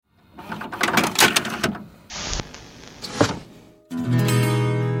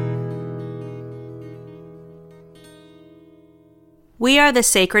We are the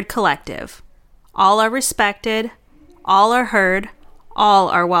Sacred Collective. All are respected, all are heard, all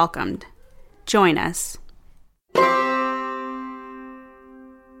are welcomed. Join us.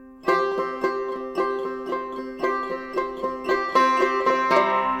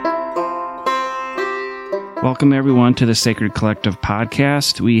 Welcome, everyone, to the Sacred Collective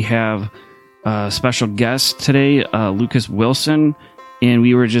podcast. We have a special guest today, Lucas Wilson, and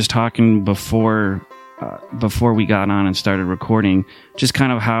we were just talking before we got on and started recording, just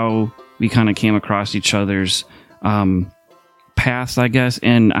kind of how we kind of came across each other's paths, I guess.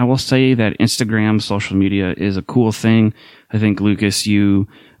 And I will say that Instagram, social media, is a cool thing. I think, Lucas, you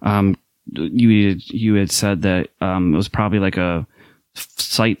had said that it was probably like a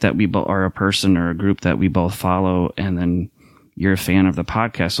site that we both, or a person or a group that we both follow, and then you're a fan of the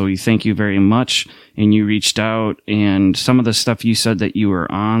podcast. So we thank you very much. And you reached out, and some of the stuff you said that you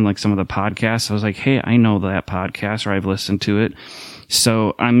were on, like some of the podcasts, I was like, hey, I know that podcast, or I've listened to it.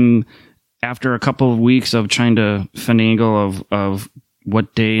 So I'm, after a couple of weeks of trying to finagle of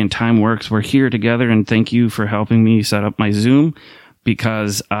what day and time works, we're here together, and thank you for helping me set up my Zoom,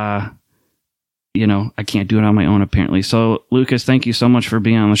 because I can't do it on my own, apparently. So, Lucas, thank you so much for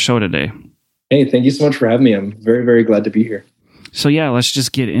being on the show today. Hey, thank you so much for having me. I'm very, very glad to be here. So, yeah, let's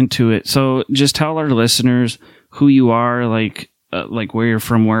just get into it. So, just tell our listeners who you are, like where you're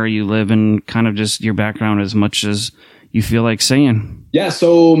from, where you live, and kind of just your background as much as you feel like saying. Yeah,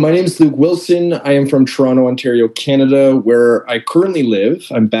 so my name is Luke Wilson. I am from Toronto, Ontario, Canada, where I currently live.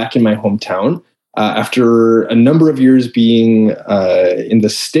 I'm back in my hometown after a number of years being in the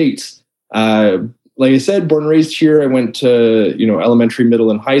States. Like I said, born and raised here. I went to, elementary, middle,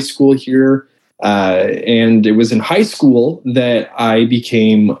 and high school here. And it was in high school that I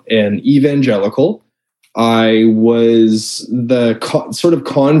became an evangelical. I was the sort of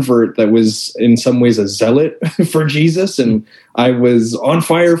convert that was in some ways a zealot for Jesus, and I was on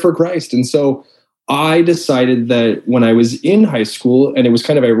fire for Christ. And so I decided that when I was in high school, and it was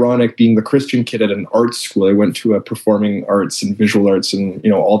kind of ironic being the Christian kid at an art school, I went to a performing arts and visual arts and,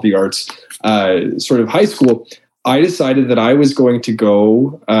 all the arts sort of high school. I decided that I was going to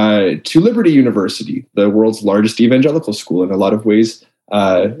go to Liberty University, the world's largest evangelical school, in a lot of ways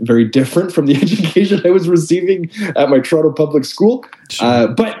very different from the education I was receiving at my Toronto public school. Sure.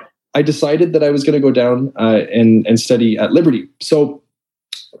 But I decided that I was going to go down and study at Liberty. So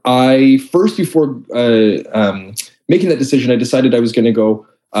I first, before making that decision, I decided I was going to go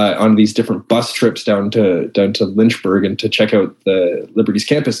on these different bus trips down to Lynchburg and to check out the Liberty's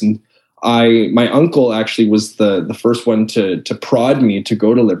campus. And my uncle actually was the first one to prod me to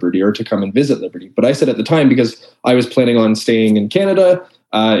go to Liberty or to come and visit Liberty. But I said at the time, because I was planning on staying in Canada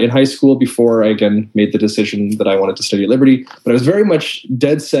in high school before I again made the decision that I wanted to study at Liberty. But I was very much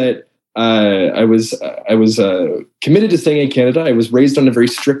dead set. I was committed to staying in Canada. I was raised on a very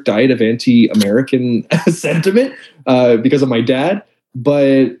strict diet of anti-American sentiment because of my dad.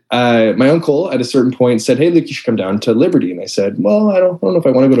 But my uncle at a certain point said, hey, Luke, you should come down to Liberty. And I said, well, I don't know if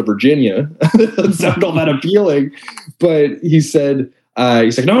I want to go to Virginia. That doesn't sound all that appealing. But he said,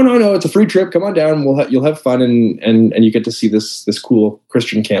 he's like, no, it's a free trip. Come on down. You'll have fun. And you get to see this cool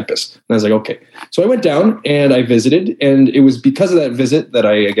Christian campus. And I was like, okay. So I went down and I visited. And it was because of that visit that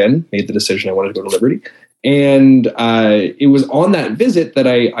I, again, made the decision I wanted to go to Liberty. And it was on that visit that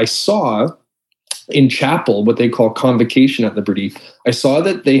I saw in chapel what they call convocation at Liberty. I saw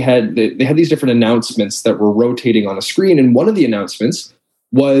that they had these different announcements that were rotating on a screen, and one of the announcements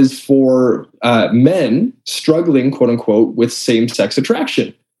was for men struggling, quote unquote, with same-sex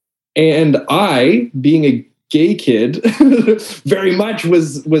attraction. And I, being a gay kid, very much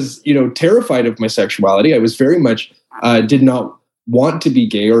was terrified of my sexuality. I was very much did not want to be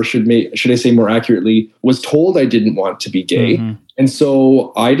gay, or should I say more accurately, was told I didn't want to be gay. Mm-hmm. And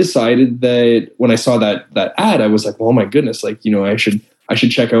so I decided that when I saw that ad, I was like, oh my goodness, I should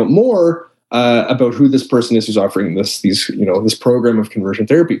check out more about who this person is who's offering this program of conversion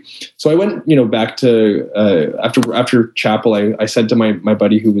therapy. So I went, back to after chapel. I said to my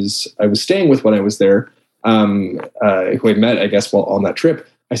buddy I was staying with when I was there, who I met, I guess, while on that trip.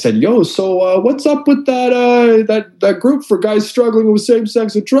 I said, yo, so what's up with that group for guys struggling with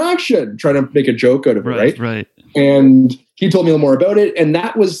same-sex attraction? Trying to make a joke out of it, right? Right. And he told me a little more about it. And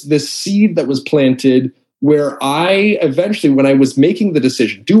that was the seed that was planted where I eventually, when I was making the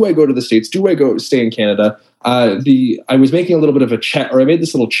decision, do I go to the States? Do I go stay in Canada? I was making a little bit of a check, or I made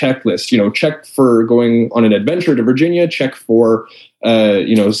this little checklist, check for going on an adventure to Virginia, check for,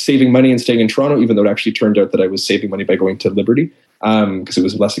 saving money and staying in Toronto, even though it actually turned out that I was saving money by going to Liberty because it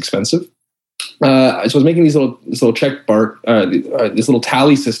was less expensive. So I was making this little check mark, this little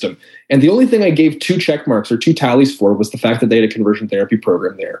tally system. And the only thing I gave 2 check marks or 2 tallies for was the fact that they had a conversion therapy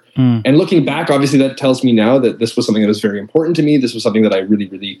program there. And looking back, obviously that tells me now that this was something that was very important to me. This was something that I really,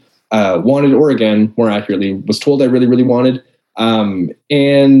 really wanted, or again, more accurately, was told I really, really wanted.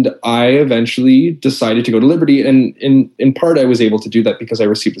 And I eventually decided to go to Liberty. And in part, I was able to do that because I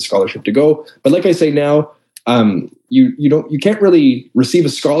received a scholarship to go. But like I say now, you can't really receive a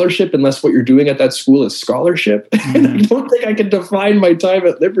scholarship unless what you're doing at that school is scholarship. And I don't think I can define my time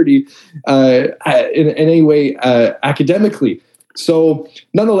at Liberty in any way academically. So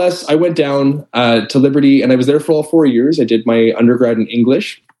nonetheless, I went down to Liberty, and I was there for all 4 years. I did my undergrad in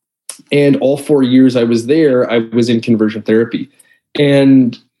English, and all 4 years I was there, I was in conversion therapy.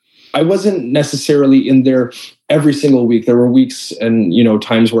 And I wasn't necessarily in there every single week. There were weeks and,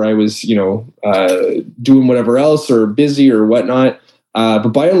 times where I was, doing whatever else or busy or whatnot. But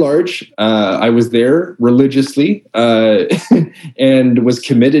by and large, I was there religiously and was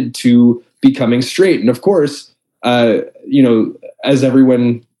committed to becoming straight. And of course, as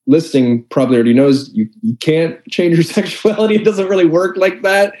everyone listening probably already knows, you can't change your sexuality. It doesn't really work like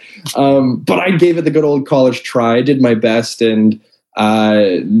that. But I gave it the good old college try. I did my best and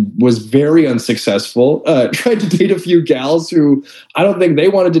was very unsuccessful. Tried to date a few gals who I don't think they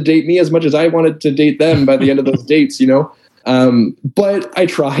wanted to date me as much as I wanted to date them by the end of those dates, but I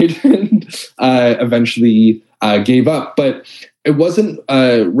tried and eventually gave up. But it wasn't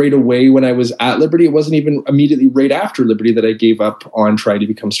right away when I was at Liberty. It wasn't even immediately right after Liberty that I gave up on trying to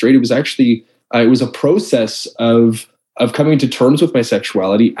become straight. It was actually it was a process of coming to terms with my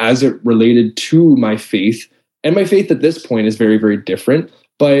sexuality as it related to my faith. And my faith at this point is very, very different.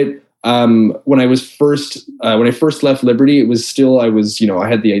 But when I first left Liberty, it was still, I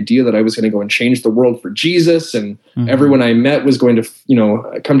had the idea that I was going to go and change the world for Jesus, and everyone I met was going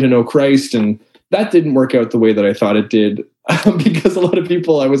to, come to know Christ. And that didn't work out the way that I thought it did, because a lot of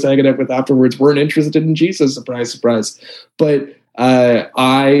people I was hanging out with afterwards weren't interested in Jesus. Surprise, surprise. But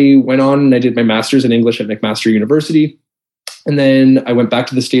I went on and I did my master's in English at McMaster University. And then I went back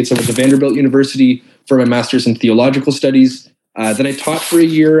to the States. I went to Vanderbilt University for my master's in theological studies. Then I taught for a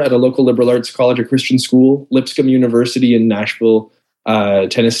year at a local liberal arts college, a Christian school, Lipscomb University in Nashville,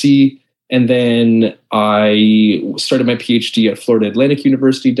 Tennessee. And then I started my PhD at Florida Atlantic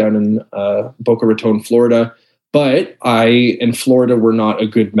University down in Boca Raton, Florida. But I and Florida were not a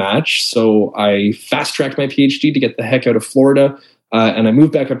good match. So I fast-tracked my PhD to get the heck out of Florida. And I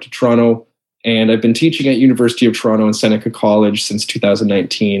moved back up to Toronto. And I've been teaching at University of Toronto and Seneca College since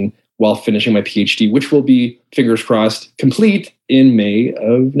 2019 while finishing my PhD, which will be, fingers crossed, complete in May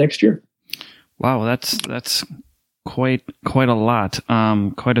of next year. Wow, that's quite a lot,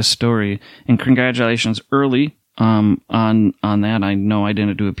 quite a story, and congratulations early on that. I know I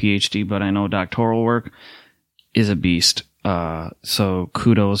didn't do a PhD, but I know doctoral work is a beast. So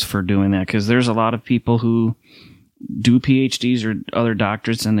kudos for doing that, because there's a lot of people who do PhDs or other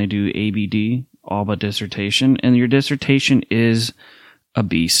doctorates and they do ABD, all but dissertation, and your dissertation is a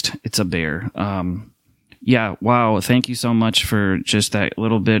beast. It's a bear. Yeah. Wow. Thank you so much for just that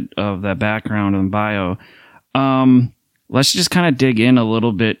little bit of that background and bio. Let's just kind of dig in a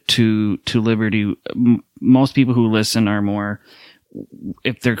little bit to Liberty. Most people who listen are more,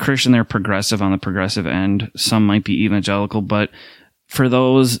 if they're Christian, they're progressive on the progressive end. Some might be evangelical, but for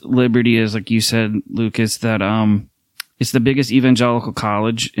those, Liberty is, like you said, Lucas, that it's the biggest evangelical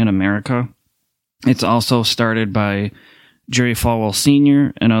college in America. It's also started by Jerry Falwell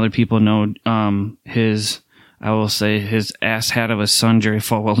Sr., and other people know his asshat of a son, Jerry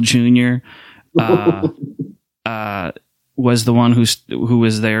Falwell Jr., was the one who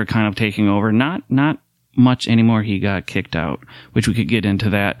was there kind of taking over. Not much anymore. He got kicked out, which we could get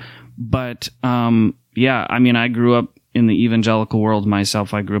into that. But yeah, I mean, I grew up in the evangelical world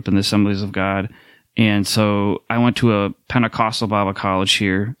myself. I grew up in the Assemblies of God. And so I went to a Pentecostal Bible college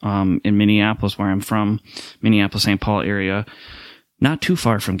here in Minneapolis, where I'm from, Minneapolis, St. Paul area. Not too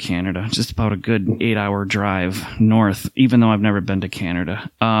far from Canada, just about a good 8-hour drive north, even though I've never been to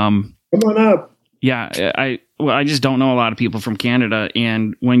Canada. Come on up. Yeah, I just don't know a lot of people from Canada.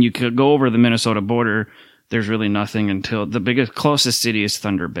 And when you could go over the Minnesota border, there's really nothing until the closest city is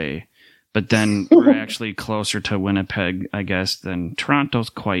Thunder Bay. But then we're actually closer to Winnipeg, I guess, than Toronto's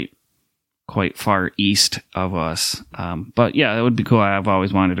quite far east of us. But yeah, it would be cool. I've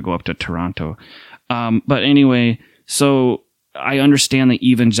always wanted to go up to Toronto. But anyway, so I understand the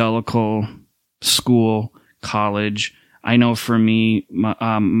evangelical school, college. I know for me,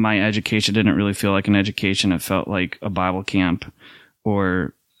 my education didn't really feel like an education. It felt like a Bible camp,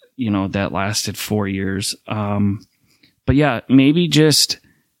 or, that lasted 4 years. But yeah, maybe just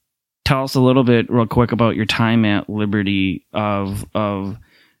tell us a little bit real quick about your time at Liberty of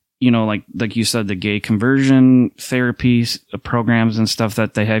like you said, the gay conversion therapies programs and stuff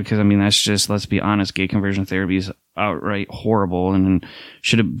that they had? Because I mean, that's just, let's be honest, gay conversion therapy is outright horrible and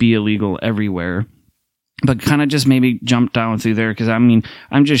should it be illegal everywhere. But kind of just maybe jump down through there, because I mean,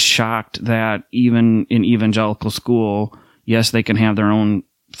 I'm just shocked that even in evangelical school, yes, they can have their own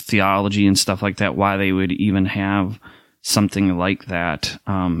theology and stuff like that, why they would even have something like that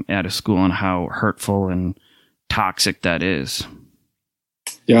at a school, and how hurtful and toxic that is.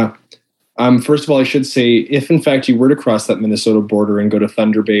 Yeah. First of all, I should say, if in fact you were to cross that Minnesota border and go to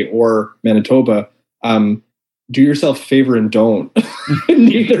Thunder Bay or Manitoba, do yourself a favor and don't.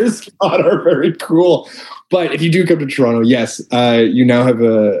 Neither spot are very cool. But if you do come to Toronto, yes, you now have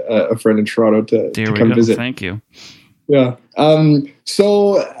a friend in Toronto to come visit. Thank you. Yeah.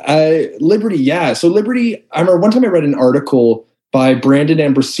 So Liberty, yeah. So Liberty, I remember one time I read an article by Brandon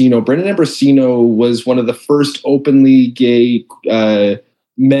Ambrosino. Brandon Ambrosino was one of the first openly gay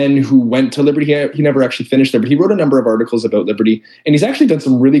men who went to Liberty. He never actually finished there, but he wrote a number of articles about Liberty. And he's actually done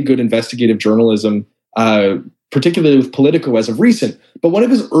some really good investigative journalism, particularly with Politico as of recent. But one of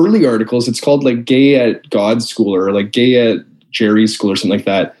his early articles, it's called like Gay at God's School or like Gay at Jerry's School or something like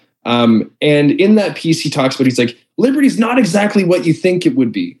that. And in that piece, he talks about, he's like, Liberty's not exactly what you think it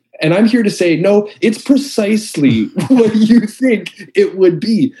would be. And I'm here to say, no, it's precisely what you think it would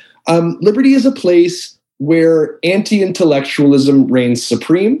be. Liberty is a place where anti-intellectualism reigns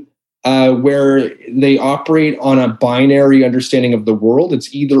supreme, where they operate on a binary understanding of the world.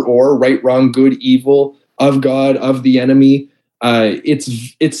 It's either or, right, wrong, good, evil, of God, of the enemy. It's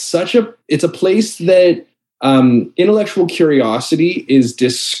a place that intellectual curiosity is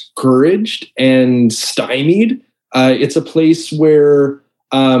discouraged and stymied. It's a place where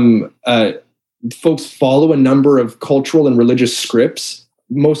folks follow a number of cultural and religious scripts,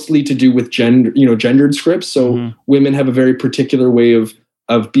 mostly to do with gendered scripts. So women have a very particular way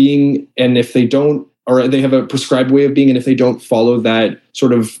of being, and if they don't, or they have a prescribed way of being, and if they don't follow that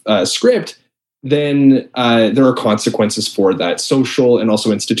sort of script, then there are consequences for that, social and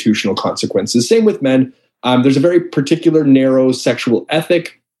also institutional consequences. Same with men. There's a very particular narrow sexual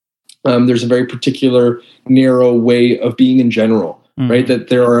ethic. There's a very particular narrow way of being in general, right? That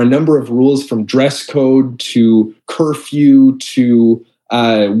there are a number of rules, from dress code to curfew to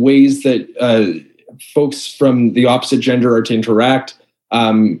ways that folks from the opposite gender are to interact,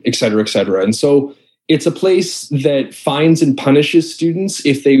 et cetera, et cetera. And so it's a place that fines and punishes students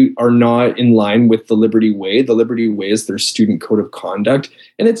if they are not in line with the Liberty Way. The Liberty Way is their student code of conduct,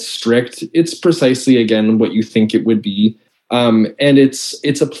 and it's strict. It's precisely, again, what you think it would be. And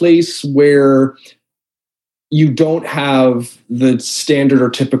it's a place where you don't have the standard or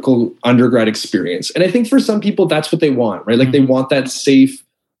typical undergrad experience. And I think for some people, that's what they want, right? Like they want that safe,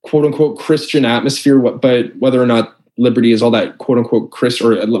 quote unquote, Christian atmosphere, but whether or not Liberty is all that quote unquote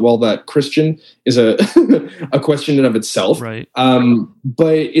that Christian is a question in of itself. Right.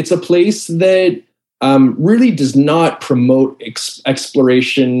 But it's a place that really does not promote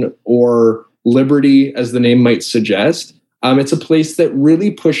exploration or liberty, as the name might suggest. It's a place that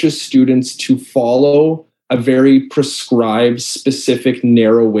really pushes students to follow a very prescribed, specific,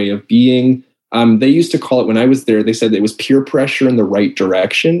 narrow way of being. They used to call it, when I was there, they said it was peer pressure in the right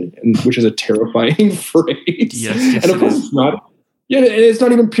direction, which is a terrifying phrase. Yes, and of course it's not. Yeah, it's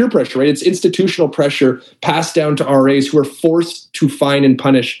not even peer pressure, right? It's institutional pressure passed down to RAs who are forced to fine and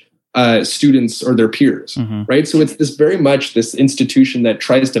punish students or their peers, right? So it's very much this institution that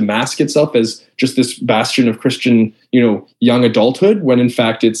tries to mask itself as just this bastion of Christian, young adulthood, when in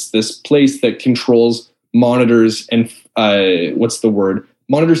fact it's this place that monitors and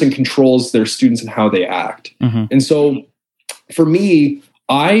monitors and controls their students and how they act. And so for me,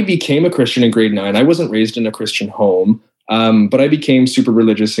 I became a Christian in grade 9. I wasn't raised in a Christian home, but I became super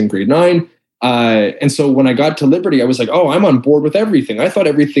religious in grade 9. And so when I got to Liberty, I was like, oh, I'm on board with everything. I thought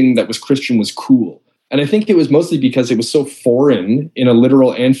everything that was Christian was cool. And I think it was mostly because it was so foreign in a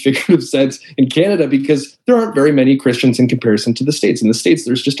literal and figurative sense in Canada, because there aren't very many Christians in comparison to the States. In the States,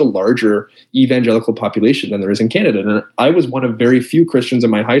 there's just a larger evangelical population than there is in Canada. And I was one of very few Christians in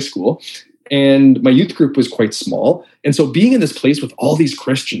my high school, and my youth group was quite small. And so being in this place with all these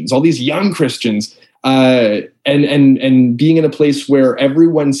Christians, all these young Christians, and being in a place where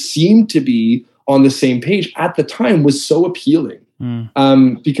everyone seemed to be on the same page at the time was so appealing.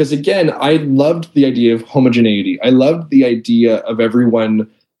 Because again, I loved the idea of homogeneity. I loved the idea of everyone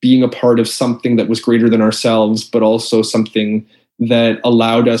being a part of something that was greater than ourselves, but also something that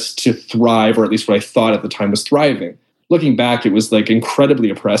allowed us to thrive, or at least what I thought at the time was thriving. Looking back, it was like incredibly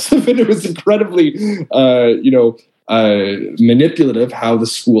oppressive, and it was incredibly, manipulative how the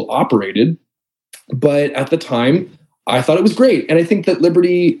school operated. But at the time, I thought it was great. And I think that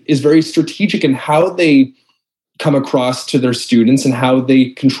Liberty is very strategic in how they come across to their students and how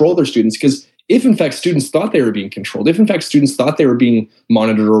they control their students. Because if in fact students thought they were being controlled, if in fact students thought they were being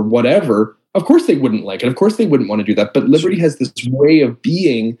monitored or whatever, of course they wouldn't like it. Of course they wouldn't want to do that. But Liberty has this way of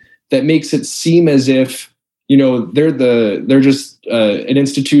being that makes it seem as if, they're just an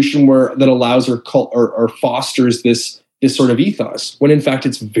institution that allows or fosters this sort of ethos, when in fact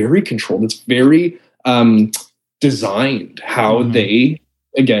it's very controlled. It's very designed how they,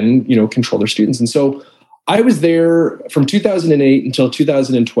 again, control their students. And so I was there from 2008 until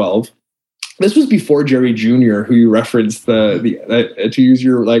 2012. This was before Jerry Jr., who you referenced, to use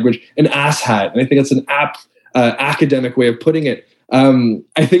your language, an asshat. And I think that's an apt academic way of putting it.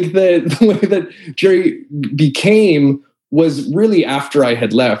 I think that the way that Jerry became was really after I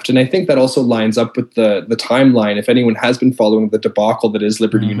had left. And I think that also lines up with the timeline. If anyone has been following the debacle that is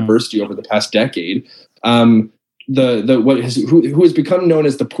Liberty University over the past decade, who has become known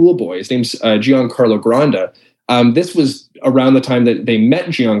as the pool boy, his name's Giancarlo Granda. This was around the time that they met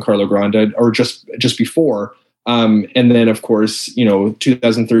Giancarlo Granda, or just before. And then, of course,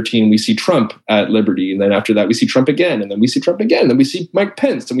 2013, we see Trump at Liberty. And then after that, we see Trump again. And then we see Trump again. And then we see Mike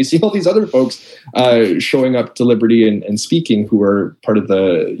Pence. And we see all these other folks showing up to Liberty and speaking, who are part of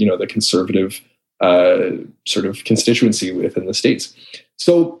the conservative sort of constituency within the states.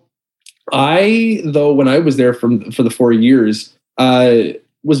 So when I was there for the 4 years,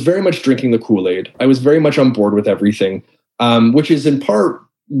 was very much drinking the Kool-Aid. I was very much on board with everything, which is in part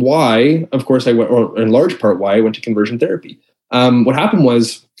why, of course, I went, or in large part why I went to conversion therapy. What happened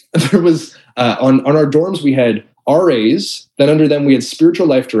was there was on our dorms we had RAs, then under them we had spiritual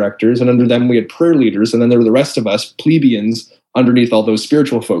life directors, and under them we had prayer leaders, and then there were the rest of us plebeians underneath all those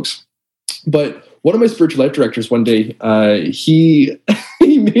spiritual folks. But one of my spiritual life directors one day, he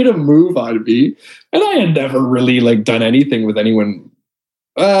made a move on me, and I had never really done anything with anyone.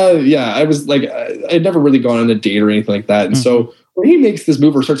 I was I'd never really gone on a date or anything like that, and so when he makes this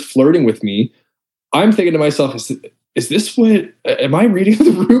move or starts flirting with me, I'm thinking to myself, is this am I reading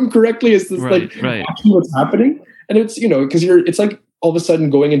the room correctly? Is this actually what's happening? And it's, because it's like all of a sudden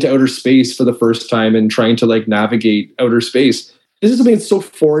going into outer space for the first time and trying to navigate outer space. This is something that's so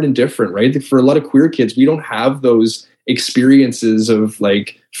foreign and different, right? For a lot of queer kids, we don't have those experiences of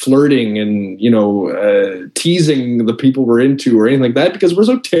flirting and, teasing the people we're into or anything like that, because we're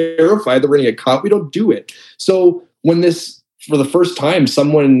so terrified that we're going to get caught. We don't do it. So when for the first time,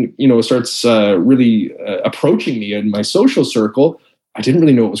 someone, starts really approaching me in my social circle, I didn't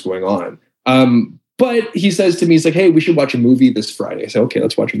really know what was going on. But he says to me, he's like, hey, we should watch a movie this Friday. I said, okay,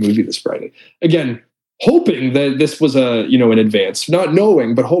 let's watch a movie this Friday. Again, hoping that this was in advance, not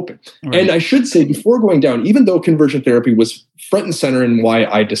knowing, but hoping. Right. And I should say, before going down, even though conversion therapy was front and center in why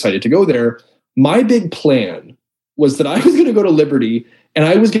I decided to go there, my big plan was that I was going to go to Liberty and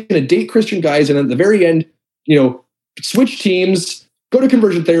I was going to date Christian guys. And at the very end, switch teams, go to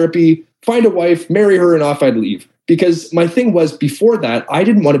conversion therapy, find a wife, marry her, and off I'd leave. Because my thing was, before that, I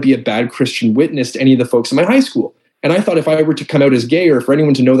didn't want to be a bad Christian witness to any of the folks in my high school. And I thought if I were to come out as gay, or for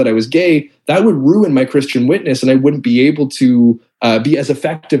anyone to know that I was gay, that would ruin my Christian witness and I wouldn't be able to be as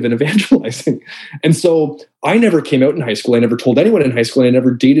effective in evangelizing. And so I never came out in high school. I never told anyone in high school. And I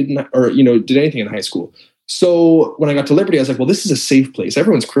never dated or did anything in high school. So when I got to Liberty, I was like, well, this is a safe place.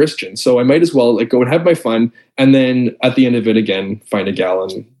 Everyone's Christian. So I might as well go and have my fun. And then at the end of it, again, find a gal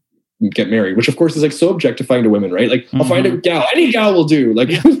and get married, which of course is so objectifying to women, right? I'll find a gal, any gal will do.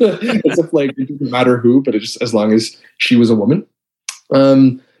 It's it doesn't matter who, but it just, as long as she was a woman.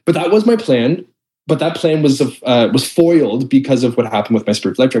 But that was my plan. But that plan was foiled because of what happened with my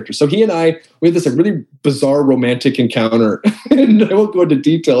spiritual life director. So he and we had this really bizarre romantic encounter, and I won't go into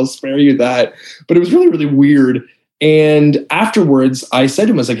details, spare you that. But it was really, really weird. And afterwards, I said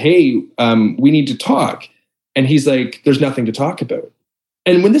to him, I was like, "Hey, we need to talk." And he's like, "There's nothing to talk about."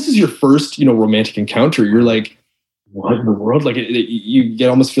 And when this is your first, romantic encounter, you're like, "What in the world?" You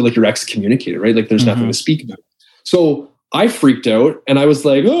almost feel like you're excommunicated, right? There's nothing to speak about. So I freaked out and I was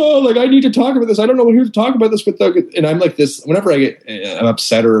like, I need to talk about this. I don't know who to talk about this with. And I'm like this, whenever I'm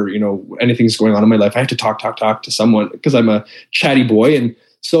upset or, anything's going on in my life, I have to talk to someone because I'm a chatty boy. And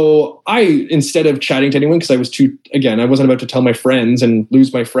so instead of chatting to anyone, because I wasn't about to tell my friends and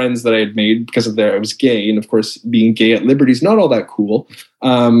lose my friends that I had made because I was gay. And of course, being gay at Liberty is not all that cool.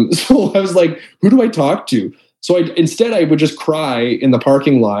 So I was like, who do I talk to? So instead I would just cry in the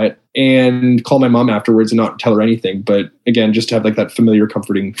parking lot and call my mom afterwards and not tell her anything. But again, just to have that familiar,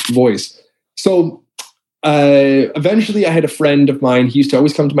 comforting voice. So eventually I had a friend of mine. He used to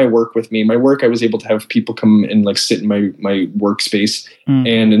always come to my work with me. My work, I was able to have people come and like sit in my workspace.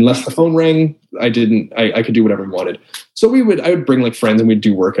 And unless the phone rang, I could do whatever I wanted. So I would bring like friends and we'd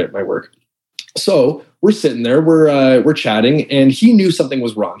do work at my work. So we're sitting there, we're chatting, and he knew something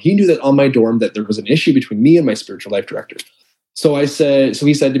was wrong. He knew that on my dorm that there was an issue between me and my spiritual life director. So he said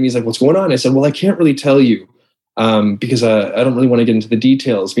to me, he's like, what's going on? I said, well, I can't really tell you because I don't really want to get into the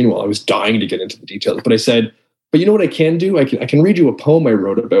details. Meanwhile, I was dying to get into the details, but I said, but you know what I can do? I can read you a poem I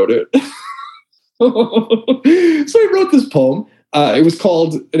wrote about it. So I wrote this poem. It was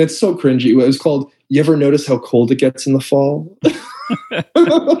called, and it's so cringy, it was called, You Ever Notice How Cold It Gets in the Fall?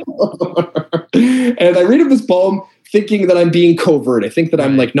 And I read him this poem thinking that I'm being covert. I think that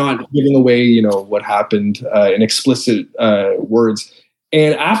I'm like not giving away, what happened in explicit words.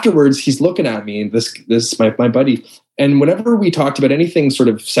 And afterwards, he's looking at me, this my buddy. And whenever we talked about anything sort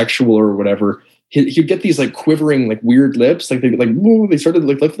of sexual or whatever, he'd get these like quivering, like weird lips. Like they started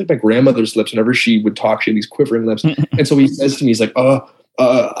like my grandmother's lips. Whenever she would talk, she had these quivering lips. And so he says to me, he's like,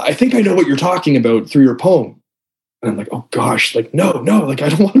 I think I know what you're talking about through your poem. And I'm like, oh gosh, like, no, like I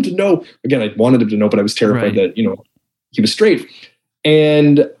don't want him to know. Again, I wanted him to know, but I was terrified that, he was straight.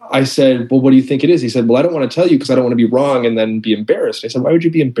 And I said, well, what do you think it is? He said, well, I don't want to tell you because I don't want to be wrong and then be embarrassed. I said, why would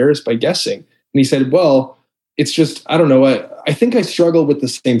you be embarrassed by guessing? And he said, well, it's just, I don't know. I think I struggle with the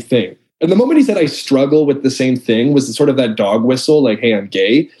same thing. And the moment he said I struggle with the same thing was sort of that dog whistle, like, hey, I'm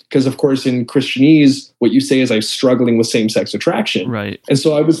gay. Because of course in Christianese, what you say is I'm struggling with same-sex attraction. Right. And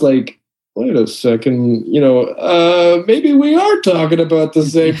so I was like, wait a second, maybe we are talking about the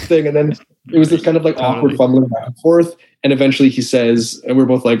same thing. And then it was this kind of like awkward fumbling back and forth. And eventually he says, and we're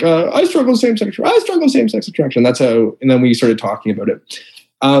both like, I struggle with same-sex attraction. That's how, and then we started talking about it.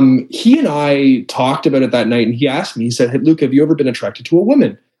 He and I talked about it that night, and he asked me, he said, hey, Luke, have you ever been attracted to a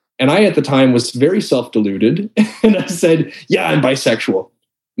woman? And I, at the time, was very self-deluded. And I said, yeah, I'm bisexual.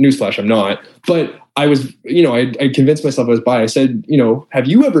 Newsflash, I'm not. But I was, I convinced myself I was bi. I said, have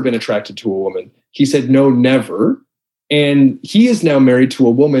you ever been attracted to a woman? He said, no, never. And he is now married to a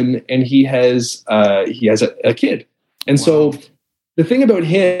woman, and he has a kid. And so the thing about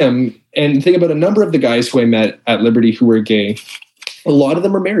him, and the thing about a number of the guys who I met at Liberty who were gay, a lot of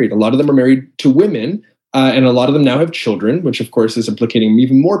them are married. A lot of them are married to women, and a lot of them now have children, which of course is implicating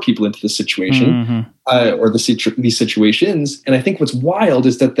even more people into this situation or these situations. And I think what's wild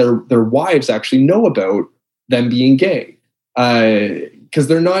is that their wives actually know about them being gay. Because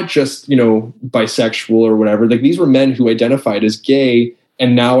they're not just, bisexual or whatever. Like these were men who identified as gay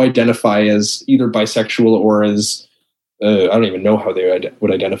and now identify as either bisexual or as, I don't even know how they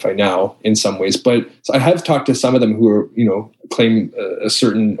would identify now in some ways. But so I have talked to some of them who are, claim a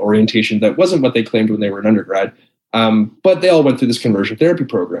certain orientation that wasn't what they claimed when they were in undergrad. But they all went through this conversion therapy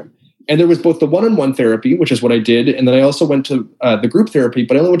program. And there was both the one-on-one therapy, which is what I did. And then I also went to the group therapy,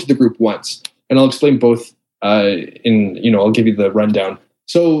 but I only went to the group once. And I'll explain both I'll give you the rundown.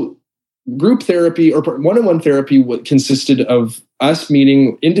 So group therapy or one-on-one therapy consisted of us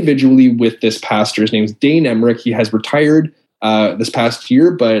meeting individually with this pastor. His name is Dane Emmerich. He has retired this past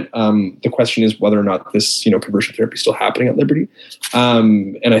year, but the question is whether or not this, conversion therapy is still happening at Liberty.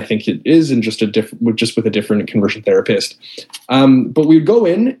 And I think it is, and just with a different conversion therapist. But we would go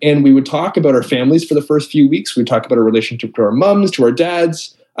in and we would talk about our families for the first few weeks. We'd talk about our relationship to our moms, to our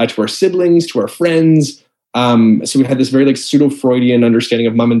dads, to our siblings, to our friends. So we had this very pseudo-Freudian understanding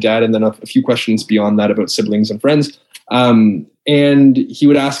of mom and dad, and then a few questions beyond that about siblings and friends. And he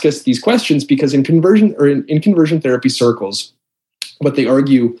would ask us these questions because in conversion therapy circles, what they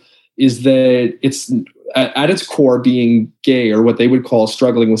argue is that it's at its core being gay, or what they would call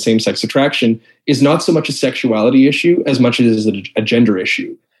struggling with same-sex attraction, is not so much a sexuality issue as much as a gender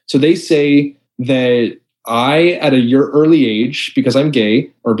issue. So they say that I, at a early age, because I'm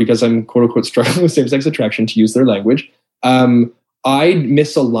gay, or because I'm quote unquote struggling with same-sex attraction, to use their language, I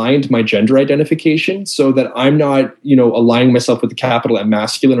misaligned my gender identification so that I'm not, aligning myself with the capital M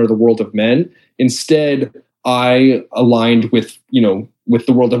masculine or the world of men. Instead, I aligned with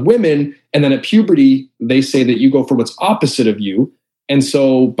the world of women. And then at puberty, they say that you go for what's opposite of you. And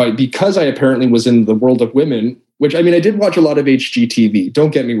so because I apparently was in the world of women, which, I did watch a lot of HGTV, don't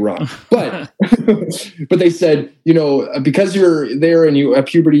get me wrong, but but they said, because you're there and you at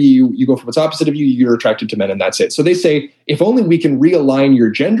puberty, you go for what's opposite of you, you're attracted to men, and that's it. So they say, if only we can realign your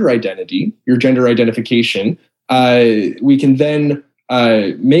gender identity, your gender identification, we can then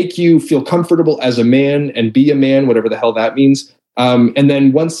make you feel comfortable as a man and be a man, whatever the hell that means. And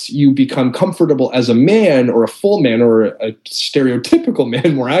then once you become comfortable as a man, or a full man, or a stereotypical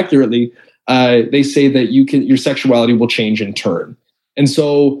man, more accurately, they say that your sexuality will change in turn. And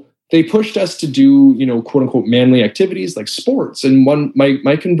so they pushed us to do, quote unquote, manly activities like sports. And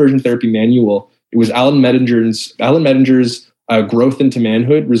my conversion therapy manual, it was Alan Medinger's Growth into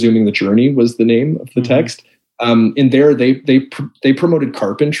Manhood, Resuming the Journey was the name of the text. In there, they promoted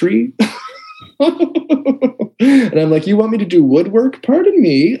carpentry. And I'm like, you want me to do woodwork? Pardon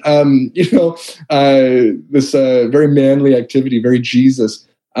me. This very manly activity, very Jesus.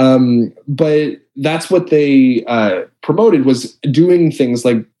 But that's what they promoted, was doing things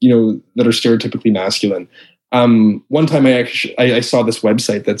like, that are stereotypically masculine. One time I saw this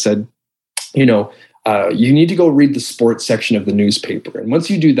website that said, you need to go read the sports section of the newspaper. And once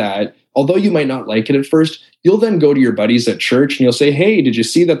you do that, although you might not like it at first, you'll then go to your buddies at church and you'll say, hey, did you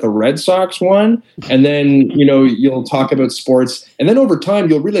see that the Red Sox won? And then, you'll talk about sports. And then over time,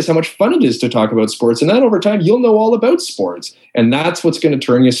 you'll realize how much fun it is to talk about sports. And then over time, you'll know all about sports. And that's what's going to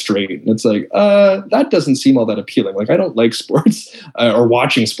turn you straight. And it's like, that doesn't seem all that appealing. Like, I don't like sports or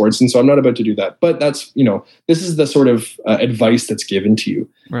watching sports. And so I'm not about to do that. But that's, this is the sort of advice that's given to you.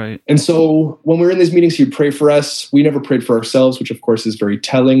 Right. And so when we were in these meetings, he'd pray for us. We never prayed for ourselves, which of course is very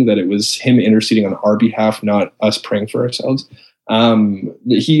telling that it was him interceding on our behalf, not us praying for ourselves.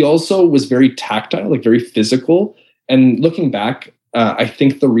 He also was very tactile, like very physical. And looking back, I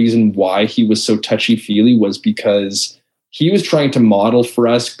think the reason why he was so touchy-feely was because he was trying to model for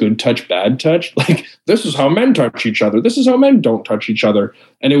us good touch, bad touch. Like, this is how men touch each other. This is how men don't touch each other.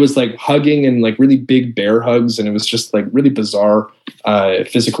 And it was like hugging and like really big bear hugs. And it was just like really bizarre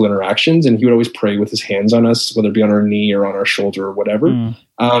physical interactions. And he would always pray with his hands on us, whether it be on our knee or on our shoulder or whatever.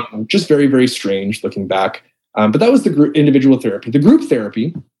 Just very, very strange looking back. But that was the individual therapy. The group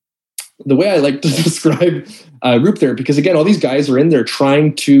therapy, the way I like to describe group therapy, because again, all these guys are in there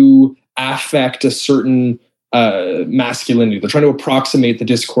trying to affect a certain masculinity. They're trying to approximate the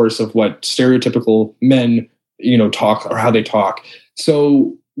discourse of what stereotypical men, talk, or how they talk.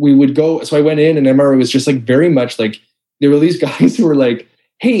 So we would go. So I went in, and MRA was just like very much like, there were these guys who were like,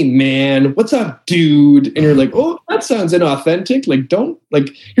 hey man, what's up, dude? And you're like, oh, that sounds inauthentic. Like, don't, like,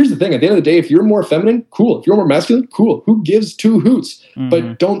 here's the thing. At the end of the day, if you're more feminine, cool. If you're more masculine, cool. Who gives two hoots?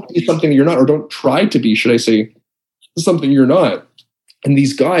 But don't be something you're not, or don't try to be, should I say, something you're not. And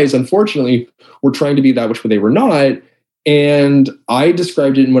these guys, unfortunately, were trying to be that which they were not. And I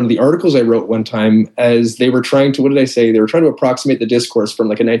described it in one of the articles I wrote one time as they were trying to, what did I say? They were trying to approximate the discourse from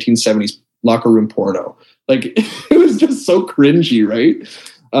like a 1970s locker room porno. Like, it was just so cringy, right?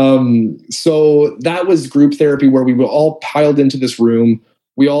 So that was group therapy, where we were all piled into this room.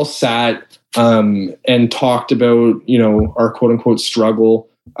 We all sat and talked about, our quote unquote struggle.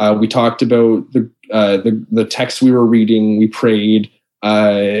 We talked about the text we were reading. We prayed.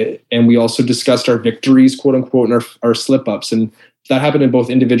 And we also discussed our victories, quote unquote, and our slip ups. And that happened in both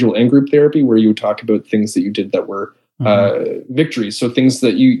individual and group therapy, where you would talk about things that you did that were victories. So things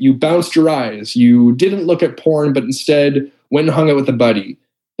that you bounced your eyes, you didn't look at porn, but instead went and hung out with a buddy.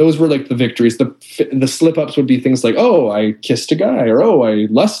 Those were like the victories. The slip ups would be things like, oh, I kissed a guy, or oh, I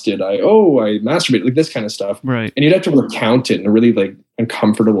lusted, I masturbated, like this kind of stuff. Right. And you'd have to recount it in a really like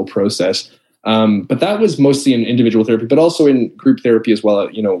uncomfortable process. But that was mostly in individual therapy, but also in group therapy as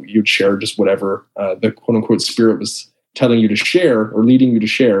well. You'd share just whatever the quote unquote spirit was telling you to share or leading you to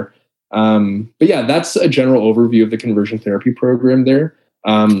share. But yeah, that's a general overview of the conversion therapy program there.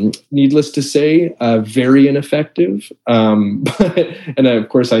 Needless to say, very ineffective. And of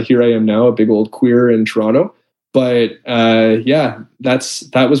course, here I am now, a big old queer in Toronto. But yeah,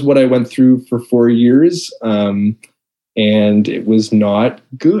 that was what I went through for 4 years. And it was not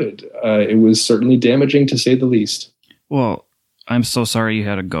good. It was certainly damaging, to say the least. Well, I'm so sorry you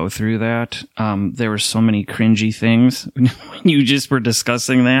had to go through that. There were so many cringy things when you just were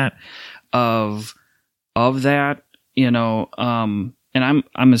discussing that of that, and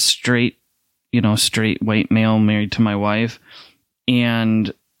I'm a straight white male married to my wife,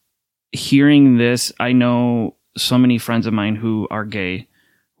 and hearing this, I know so many friends of mine who are gay,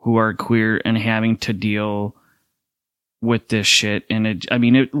 who are queer, and having to deal with this shit. And it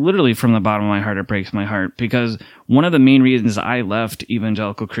literally, from the bottom of my heart, it breaks my heart, because one of the main reasons I left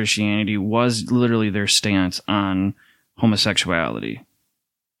evangelical Christianity was literally their stance on homosexuality.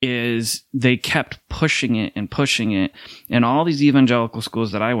 Is they kept pushing it. And all these evangelical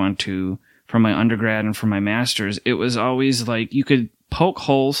schools that I went to for my undergrad and for my master's, it was always like you could poke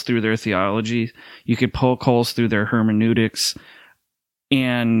holes through their theology, you could poke holes through their hermeneutics,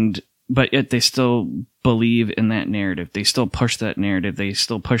 but yet they still believe in that narrative. They still push that narrative. They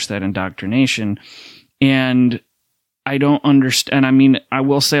still push that indoctrination. And I don't understand. I mean, I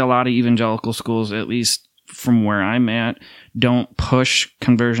will say a lot of evangelical schools, at least from where I'm at, don't push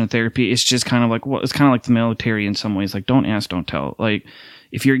conversion therapy. It's just kind of like, well, it's kind of like the military in some ways. Like, don't ask, don't tell. Like,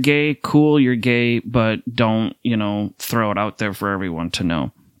 if you're gay, cool, you're gay, but don't, throw it out there for everyone to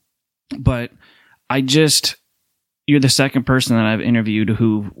know. But you're the second person that I've interviewed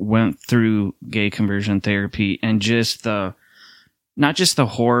who went through gay conversion therapy, and just not just the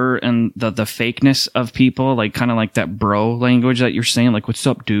horror and the fakeness of people, like kind of like that bro language that you're saying, like, what's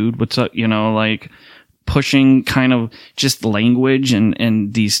up, dude? What's up? Like pushing kind of just language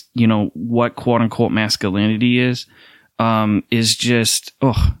and these, what quote unquote masculinity is just,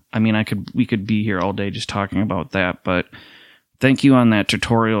 we could be here all day just talking about that. But thank you on that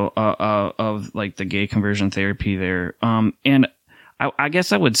tutorial of like the gay conversion therapy there. And I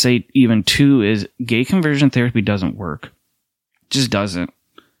guess I would say even too is gay conversion therapy doesn't work. Just doesn't.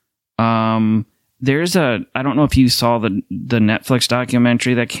 There's I don't know if you saw the Netflix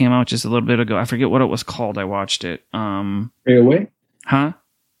documentary that came out just a little bit ago. I forget what it was called. I watched it. Pray Away? Huh?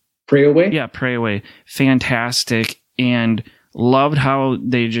 Pray Away? Yeah, Pray Away. Fantastic. And loved how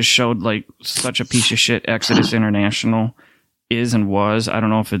they just showed like such a piece of shit Exodus International is and was. I don't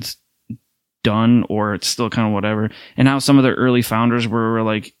know if it's done or it's still kind of whatever. And how some of the early founders were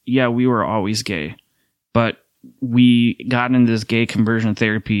like, yeah, we were always gay, but we got into this gay conversion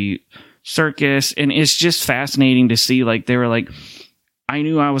therapy circus. And it's just fascinating to see, like, they were like, I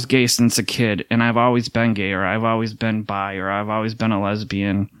knew I was gay since a kid, and I've always been gay, or I've always been bi, or I've always been a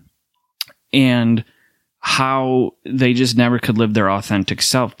lesbian. And how they just never could live their authentic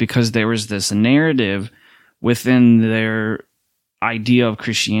self because there was this narrative within their idea of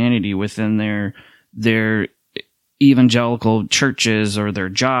Christianity, within their evangelical churches or their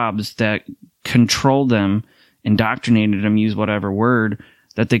jobs, that controlled them, indoctrinated them, use whatever word,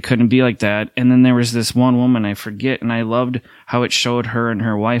 that they couldn't be like that. And then there was this one woman, I forget, and I loved how it showed her and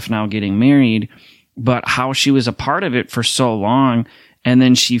her wife now getting married, but how she was a part of it for so long. And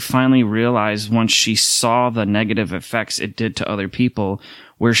then she finally realized, once she saw the negative effects it did to other people,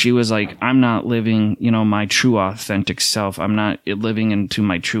 where she was like, I'm not living, my true authentic self. I'm not living into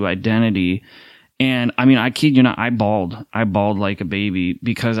my true identity. And I mean, I kid you not, I bawled like a baby,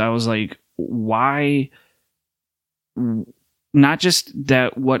 because I was like, why? Not just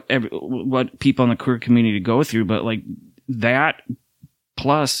that what people in the queer community go through, but like that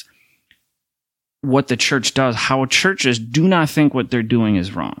plus what the church does, how churches do not think what they're doing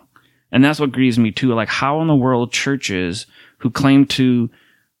is wrong. And that's what grieves me too. Like, how in the world churches who claim to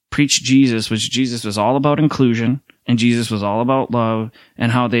preach Jesus, which Jesus was all about inclusion and Jesus was all about love,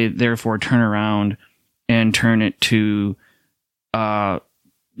 and how they therefore turn around and turn it to,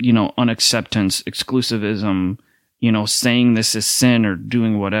 unacceptance, exclusivism, saying this is sin or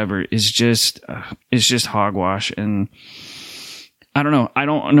doing whatever is just hogwash. And I don't know. I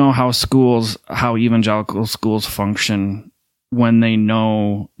don't know how evangelical schools function when they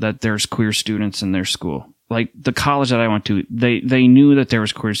know that there's queer students in their school. Like the college that I went to, they knew that there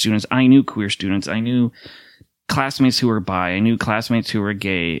was queer students. I knew queer students. I knew classmates who were bi. I knew classmates who were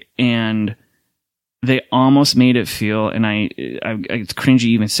gay. And they almost made it feel, and it's cringy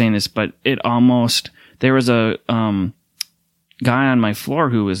even saying this, but there was a guy on my floor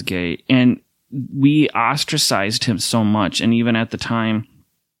who was gay, and we ostracized him so much. And even at the time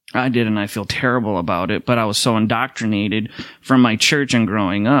I did, and I feel terrible about it, but I was so indoctrinated from my church and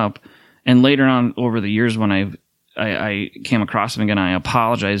growing up. And later on over the years, when I came across him again, I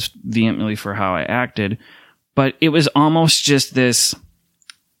apologized vehemently for how I acted, but it was almost just this,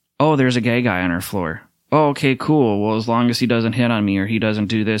 oh, there's a gay guy on our floor. Oh, okay, cool. Well, as long as he doesn't hit on me, or he doesn't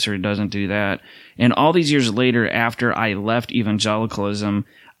do this, or he doesn't do that. And all these years later, after I left evangelicalism,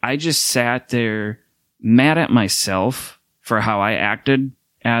 I just sat there mad at myself for how I acted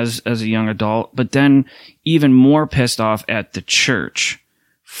as a young adult, but then even more pissed off at the church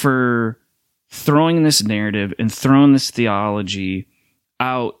for throwing this narrative and throwing this theology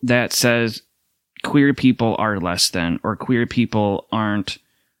out that says queer people are less than, or queer people aren't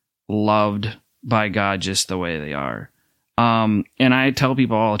loved by God just the way they are. And I tell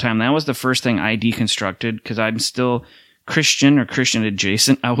people all the time, that was the first thing I deconstructed, because I'm still Christian or Christian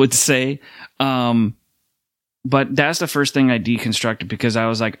adjacent, I would say. But that's the first thing I deconstructed, because I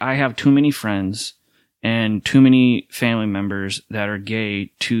was like, I have too many friends and too many family members that are gay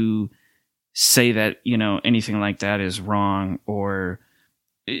to say that, anything like that is wrong, or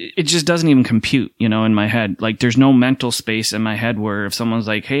it just doesn't even compute, in my head. Like, there's no mental space in my head where if someone's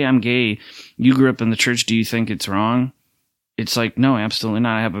like, hey, I'm gay, you grew up in the church, do you think it's wrong? It's like, no, absolutely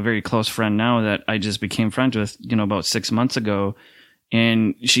not. I have a very close friend now that I just became friends with, about 6 months ago,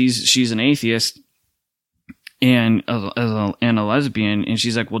 and she's an atheist. and and a lesbian, and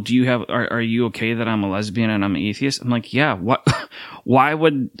she's like, well, are you okay that I'm a lesbian and I'm an atheist? I'm like, yeah. What? why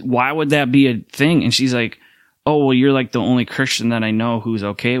would that be a thing? And she's like, oh, well, you're like the only Christian that I know who's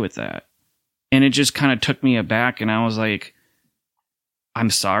okay with that. And it just kind of took me aback, and I was like, I'm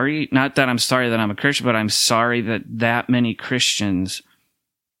sorry. Not that I'm sorry that I'm a Christian, but I'm sorry that many Christians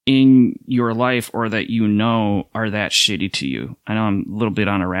in your life or that you know are that shitty to you. I know I'm a little bit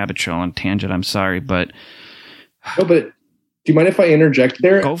on a rabbit trail and tangent. I'm sorry, but... No, but do you mind if I interject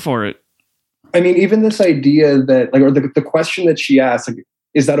there? Go for it. I mean, even this idea that, like, or the question that she asked, like,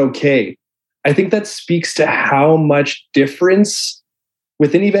 is that okay? I think that speaks to how much difference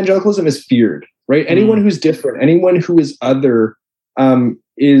within evangelicalism is feared, right? Anyone who's different, anyone who is other,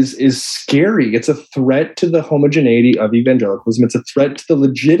 is scary. It's a threat to the homogeneity of evangelicalism. It's a threat to the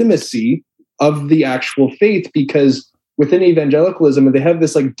legitimacy of the actual faith, because within evangelicalism, they have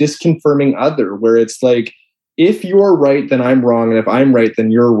this like disconfirming other, where it's like, if you're right, then I'm wrong, and if I'm right,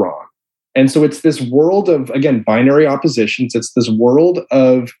 then you're wrong. And so it's this world of, again, binary oppositions. It's this world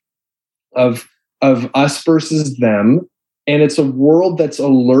of us versus them, and it's a world that's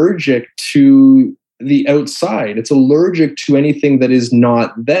allergic to the outside. It's allergic to anything that is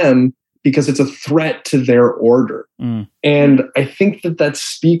not them, because it's a threat to their order. And I think that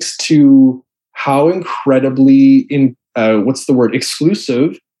speaks to how incredibly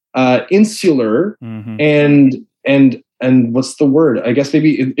exclusive, insular, and what's the word? I guess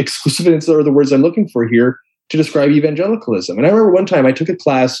maybe exclusive and insular are the words I'm looking for here to describe evangelicalism. And I remember one time I took a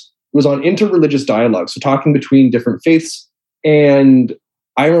class, it was on interreligious dialogue, so talking between different faiths. And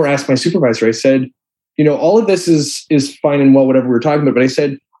I remember asked my supervisor, I said, all of this is fine and well, whatever we were talking about. But I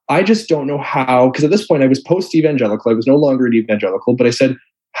said, I just don't know how, because at this point I was post-evangelical. I was no longer an evangelical. But I said,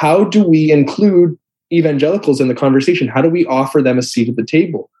 how do we include evangelicals in the conversation? How do we offer them a seat at the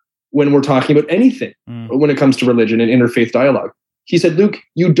table when we're talking about anything when it comes to religion and interfaith dialogue? He said, Luke,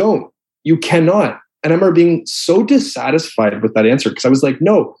 you don't. You cannot. And I remember being so dissatisfied with that answer, because I was like,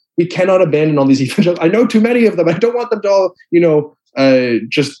 no, we cannot abandon all these evangelicals. I know too many of them. I don't want them to all,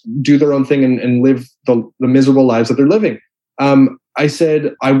 just do their own thing and live the miserable lives that they're living. I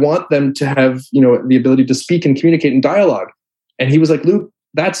said, I want them to have, the ability to speak and communicate in dialogue. And he was like, Luke,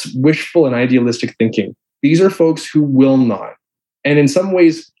 that's wishful and idealistic thinking. These are folks who will not, and in some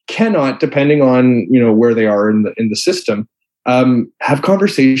ways cannot, depending on, where they are in the system, have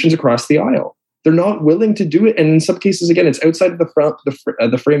conversations across the aisle. They're not willing to do it. And in some cases, again, it's outside of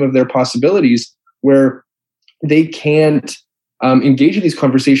the frame of their possibilities, where they can't engage in these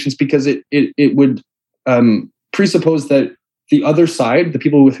conversations, because it would presuppose that the other side, the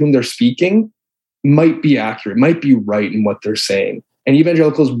people with whom they're speaking, might be accurate, might be right in what they're saying. And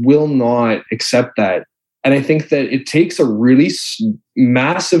evangelicals will not accept that. And I think that it takes a really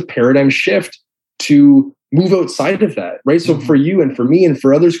massive paradigm shift to move outside of that, right? So for you and for me and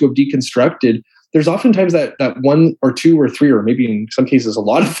for others who have deconstructed, there's oftentimes that one or two or three, or maybe in some cases a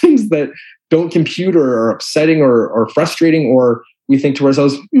lot of things that don't compute or are upsetting or frustrating, or we think to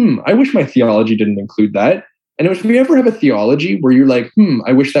ourselves, I wish my theology didn't include that. And if you ever have a theology where you're like,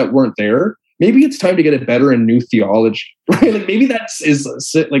 I wish that weren't there, maybe it's time to get a better and new theology, right? Like maybe that is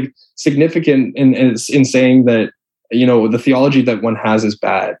like significant in saying that, the theology that one has is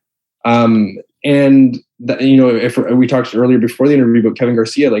bad. And that, if we talked earlier before the interview about Kevin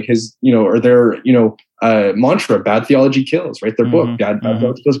Garcia, like his, or their, mantra, bad theology kills, right? Their book, bad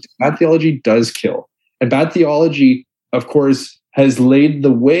theology kills. Bad theology does kill. And bad theology, of course, has laid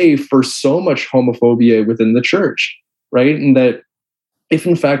the way for so much homophobia within the church, right? And that if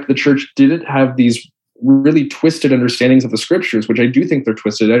in fact the church didn't have these really twisted understandings of the scriptures, which I do think they're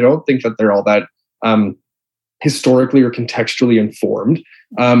twisted, I don't think that they're all that historically or contextually informed.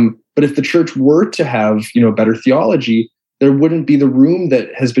 But if the church were to have, better theology, there wouldn't be the room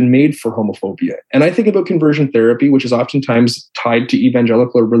that has been made for homophobia. And I think about conversion therapy, which is oftentimes tied to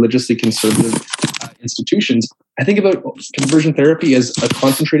evangelical or religiously conservative institutions. I think about conversion therapy as a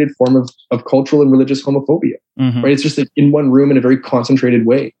concentrated form of cultural and religious homophobia, right? It's just in one room in a very concentrated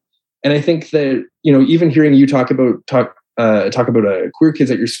way. And I think that, even hearing you talk about queer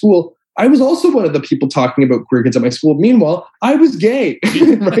kids at your school, I was also one of the people talking about queer kids at my school. Meanwhile, I was gay,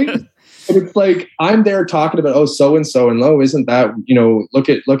 right? And it's like, I'm there talking about, so-and-so, and isn't that,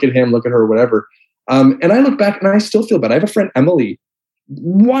 look at him, look at her, whatever. And I look back and I still feel bad. I have a friend, Emily,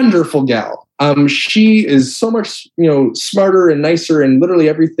 wonderful gal. She is so much, smarter and nicer and literally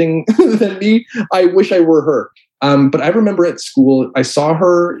everything than me. I wish I were her. But I remember at school, I saw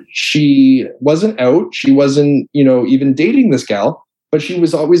her. She wasn't out. She wasn't, even dating this gal, but she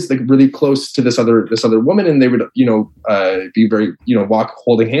was always like really close to this other woman, and they would, be very, walk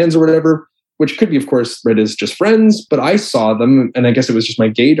holding hands or whatever. which could be, of course, read as just friends, but I saw them, and I guess it was just my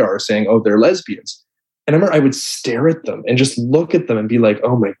gaydar saying, oh, they're lesbians. And I remember I would stare at them and just look at them and be like,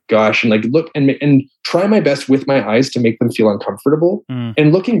 oh my gosh, and like look and try my best with my eyes to make them feel uncomfortable.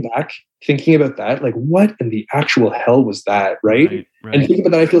 And looking back, thinking about that, like, what in the actual hell was that, right? And thinking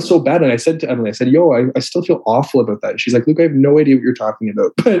about that, I feel so bad. And I said to Emily, I said, yo, I still feel awful about that. And she's like, Luke, I have no idea what you're talking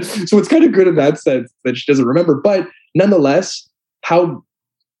about. But so it's kind of good in that sense that she doesn't remember. But nonetheless, how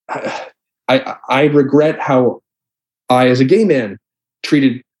I regret how I, as a gay man,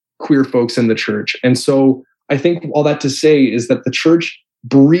 treated queer folks in the church. And so I think all that to say is that the church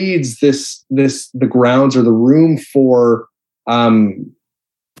breeds the grounds or the room for homophobia.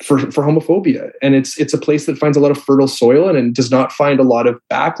 And it's a place that finds a lot of fertile soil and it does not find a lot of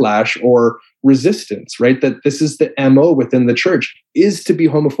backlash or resistance, right? That this is the MO within the church, is to be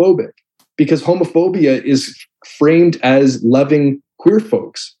homophobic, because homophobia is framed as loving queer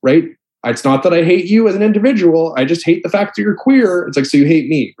folks, right? It's not that I hate you as an individual. I just hate the fact that you're queer. It's like, so you hate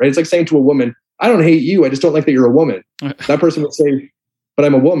me, right? It's like saying to a woman, I don't hate you. I just don't like that you're a woman. That person would say, but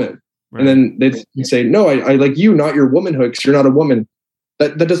I'm a woman. Right. And then they'd say, no, I like you, not your womanhood, because you're not a woman.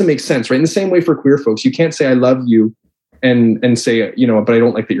 That doesn't make sense, right? In the same way for queer folks, you can't say I love you and say, but I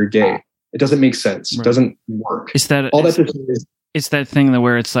don't like that you're gay. It doesn't make sense. Right. It doesn't work. It's that thing that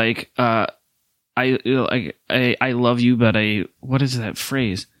where it's like, I love you, but what is that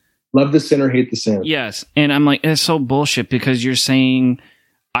phrase? Love the sinner, hate the sin. Yes. And I'm like, it's so bullshit, because you're saying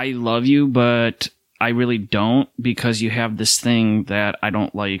I love you, but I really don't, because you have this thing that I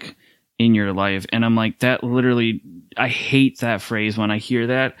don't like in your life. And I'm like, that literally, I hate that phrase when I hear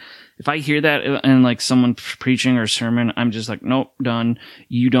that. If I hear that in like someone preaching or sermon, I'm just like, nope, done.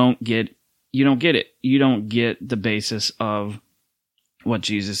 You don't get it. You don't get the basis of what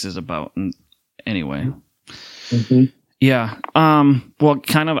Jesus is about. And anyway. Mm-hmm. Yeah. Well,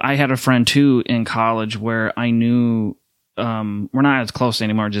 kind of, I had a friend too in college where I knew, we're not as close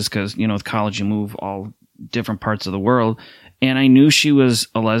anymore just because, with college you move all different parts of the world. And I knew she was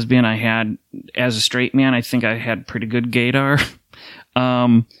a lesbian. I had, as a straight man, I think I had pretty good gaydar.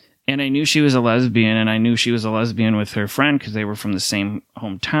 And I knew she was a lesbian, and I knew she was a lesbian with her friend because they were from the same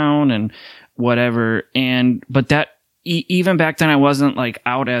hometown and whatever. But that, even back then, I wasn't like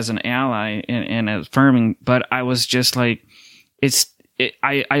out as an ally and affirming, but I was just like,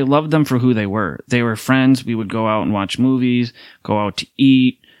 I loved them for who they were. They were friends. We would go out and watch movies, go out to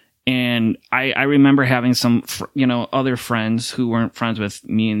eat. And I remember having some, other friends who weren't friends with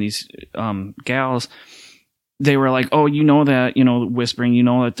me and these, gals. They were like, oh, that, whispering,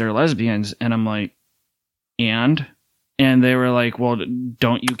 that they're lesbians. And I'm like, and they were like, well,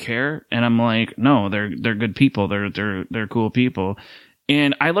 don't you care? And I'm like, no, they're good people. They're cool people.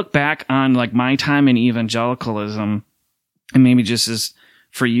 And I look back on like my time in evangelicalism, and maybe just as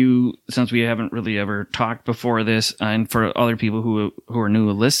for you, since we haven't really ever talked before this, and for other people who are new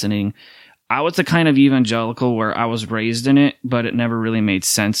listening, I was the kind of evangelical where I was raised in it, but it never really made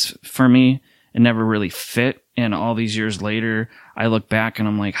sense for me. It never really fit. And all these years later, I look back and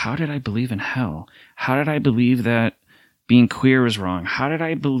I'm like, how did I believe in hell? How did I believe that being queer was wrong? How did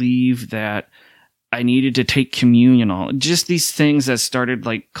I believe that I needed to take communion? All just these things that started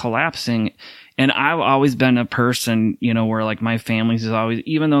like collapsing. And I've always been a person, where like my family's is always,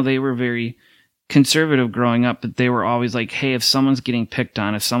 even though they were very conservative growing up, but they were always like, hey, if someone's getting picked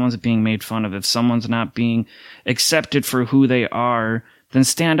on, if someone's being made fun of, if someone's not being accepted for who they are, then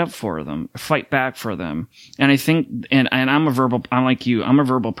stand up for them, fight back for them. And I think, and I'm like you, I'm a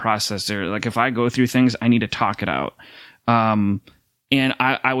verbal processor. Like if I go through things, I need to talk it out. And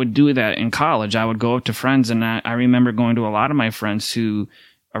I would do that in college. I would go up to friends, and I remember going to a lot of my friends who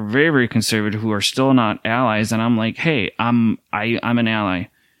are very, very conservative, who are still not allies. And I'm like, hey, I'm an ally.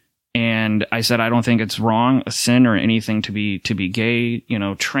 And I said, I don't think it's wrong, a sin or anything to be gay,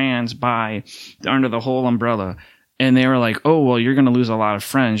 trans, bi, under the whole umbrella. And they were like, oh, well, you're going to lose a lot of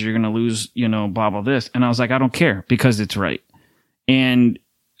friends. You're going to lose, blah, blah, this. And I was like, I don't care, because it's right. And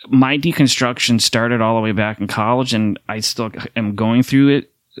my deconstruction started all the way back in college, and I still am going through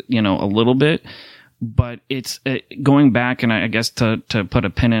it, a little bit. But it's going back, and I guess to put a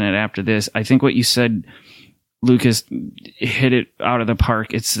pin in it after this, I think what you said, Lucas, hit it out of the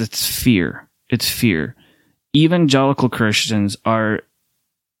park. It's fear. It's fear. Evangelical Christians are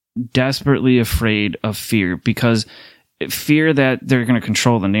desperately afraid of fear, because fear that they're going to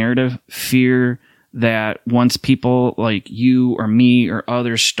control the narrative, fear that once people like you or me or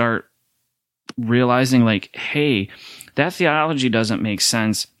others start realizing like, hey, that theology doesn't make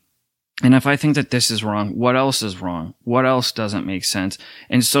sense, And if I think that this is wrong, what else is wrong? What else doesn't make sense?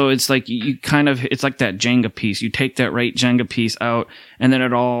 And so it's like it's like that Jenga piece. You take that right Jenga piece out and then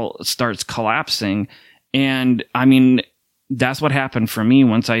it all starts collapsing. And I mean, that's what happened for me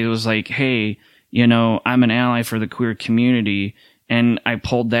once I was like, hey, I'm an ally for the queer community. And I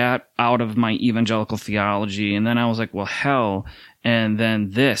pulled that out of my evangelical theology. And then I was like, well, hell. And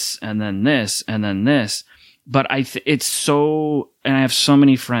then this, and then this, and then this. But it's so, and I have so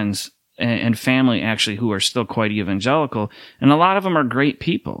many friends and family actually who are still quite evangelical, and a lot of them are great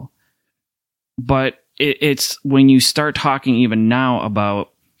people. But it's when you start talking even now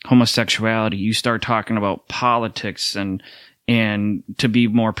about homosexuality, you start talking about politics and to be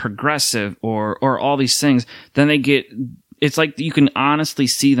more progressive or all these things, then it's like you can honestly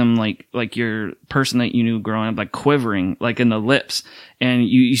see them like your person that you knew growing up, like quivering, like in the lips, and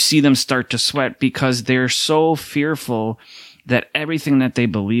you see them start to sweat because they're so fearful that everything that they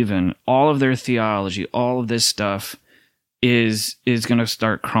believe in, all of their theology, all of this stuff is going to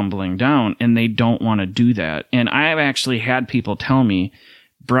start crumbling down, and they don't want to do that. And I have actually had people tell me,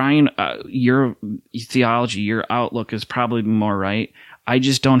 Brian, your theology, your outlook is probably more right. I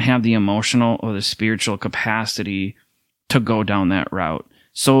just don't have the emotional or the spiritual capacity to go down that route.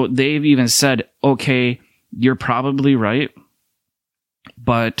 So they've even said, okay, you're probably right,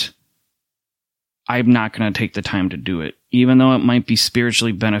 but I'm not going to take the time to do it. Even though it might be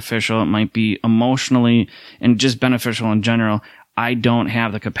spiritually beneficial, it might be emotionally and just beneficial in general, I don't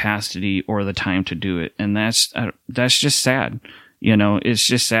have the capacity or the time to do it. And that's just sad. It's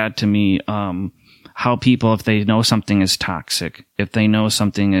just sad to me, how people, if they know something is toxic, if they know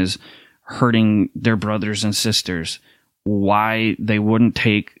something is hurting their brothers and sisters, why they wouldn't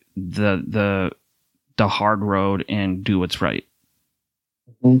take the hard road and do what's right.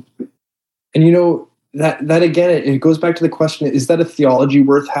 Mm-hmm. And that again, it goes back to the question: is that a theology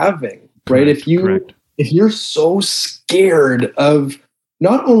worth having? Right? Correct. If you're so scared of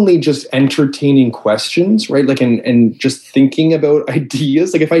not only just entertaining questions, right? Like and just thinking about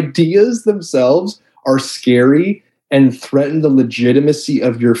ideas, like if ideas themselves are scary and threaten the legitimacy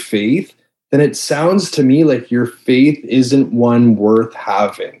of your faith, then it sounds to me like your faith isn't one worth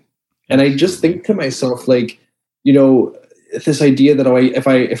having. And I just think to myself, like, this idea that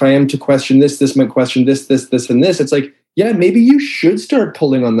if I am to question this might question this, and this. It's like, yeah, maybe you should start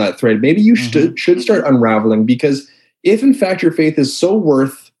pulling on that thread. Maybe you should start unraveling, because if in fact your faith is so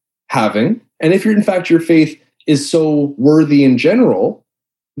worth having, and if in fact your faith is so worthy in general,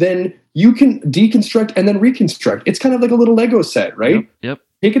 then you can deconstruct and then reconstruct. It's kind of like a little Lego set, right? Yep.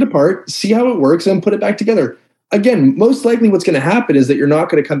 Take it apart, see how it works, and put it back together. Again, most likely what's going to happen is that you're not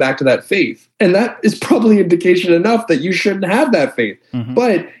going to come back to that faith. And that is probably indication enough that you shouldn't have that faith. Mm-hmm.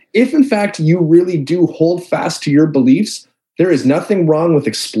 But if in fact you really do hold fast to your beliefs, there is nothing wrong with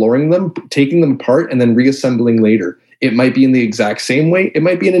exploring them, taking them apart, and then reassembling later. It might be in the exact same way. It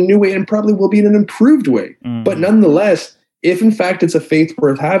might be in a new way, and probably will be in an improved way. Mm-hmm. But nonetheless, if in fact it's a faith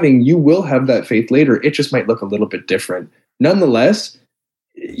worth having, you will have that faith later. It just might look a little bit different. Nonetheless,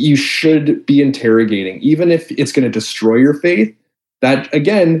 you should be interrogating, even if it's going to destroy your faith. That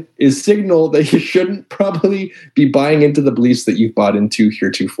again is signal that you shouldn't probably be buying into the beliefs that you've bought into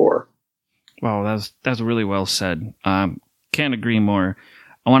heretofore. Wow, that's really well said. Can't agree more.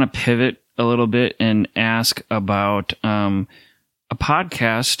 I want to pivot a little bit and ask about a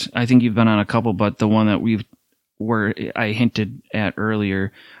podcast. I think you've been on a couple, but the one that I hinted at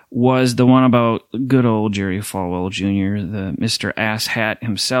earlier was the one about good old Jerry Falwell Jr., the Mr. Asshat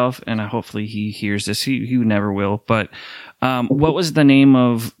himself, and hopefully he hears this. He never will, but what was the name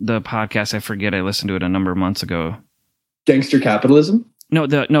of the podcast? I forget. I listened to it a number of months ago. Gangster Capitalism? No,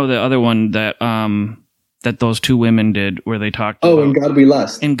 the other one that those two women did, where they talked about In God We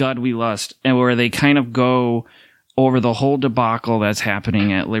Lust. In God We Lust, and where they kind of go over the whole debacle that's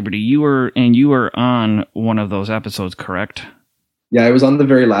happening at Liberty. You were on one of those episodes, correct? Yeah, I was on the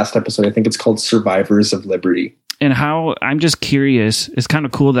very last episode. I think it's called Survivors of Liberty. And I'm just curious. It's kind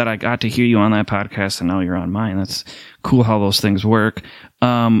of cool that I got to hear you on that podcast, and now you're on mine. That's cool how those things work.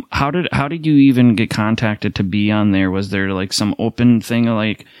 How did you even get contacted to be on there? Was there like some open thing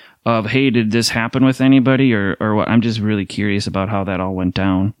of, hey, did this happen with anybody or what? I'm just really curious about how that all went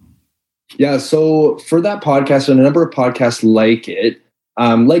down. Yeah, so for that podcast and a number of podcasts like it,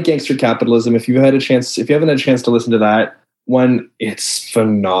 like Gangster Capitalism, if you haven't had a chance to listen to that one, it's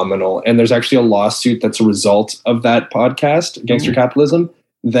phenomenal. And there's actually a lawsuit that's a result of that podcast, Gangster Capitalism,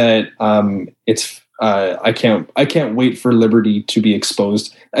 that I can't wait for Liberty to be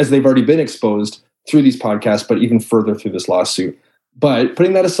exposed, as they've already been exposed through these podcasts, but even further through this lawsuit. But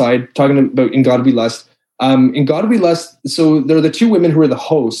putting that aside, talking about In God We Lust, so there are the two women who are the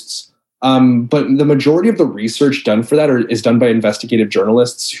hosts But the majority of the research done for that is done by investigative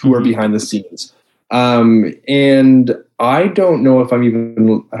journalists who are behind the scenes. And I don't know if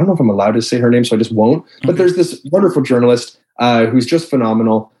I'm allowed to say her name, so I just won't. But there's this wonderful journalist who's just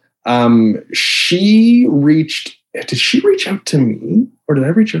phenomenal. Did she reach out to me, or did I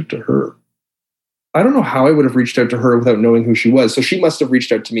reach out to her? I don't know how I would have reached out to her without knowing who she was. So she must have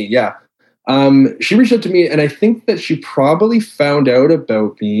reached out to me. Yeah. She reached out to me, and I think that she probably found out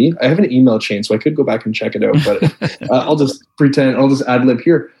about me. I have an email chain, so I could go back and check it out, but I'll just ad lib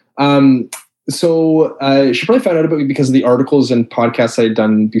here. So she probably found out about me because of the articles and podcasts I had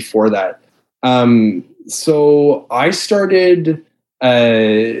done before that. So I started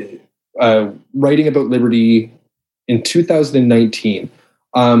writing about liberty in 2019.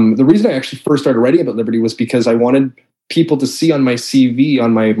 The reason I actually first started writing about liberty was because I wanted people to see on my CV,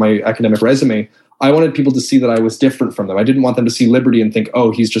 on my academic resume, I wanted people to see that I was different from them. I didn't want them to see liberty and think,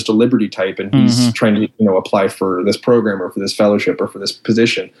 oh, he's just a liberty type and he's trying to apply for this program or for this fellowship or for this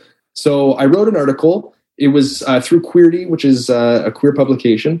position. So I wrote an article. It was through Queerty, which is a queer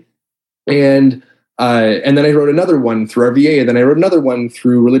publication. And then I wrote another one through RVA, and then I wrote another one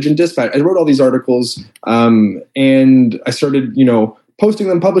through Religion Dispatch. I wrote all these articles, and I started, posting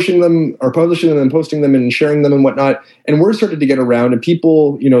them, publishing them, and posting them and sharing them and whatnot. And word started to get around, and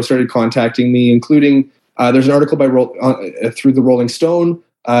people, started contacting me, including there's an article through the Rolling Stone.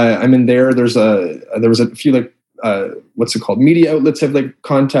 I'm in there. There was a few media outlets have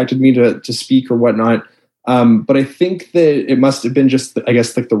contacted me to speak or whatnot. But I think that it must have been just,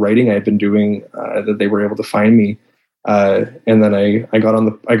 the writing I had been doing that they were able to find me. And then I got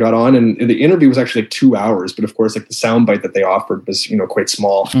on, and the interview was actually 2 hours, but of course, the soundbite that they offered was, quite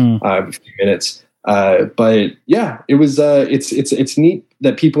small, a few minutes. But yeah, it was, it's neat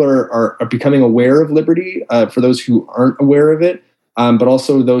that people are becoming aware of liberty, for those who aren't aware of it. But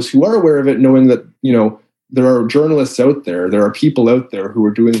also those who are aware of it, knowing that, there are journalists out there, there are people out there who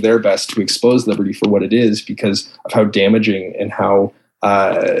are doing their best to expose liberty for what it is because of how damaging and how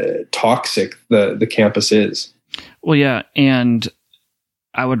toxic the campus is. Well, yeah, and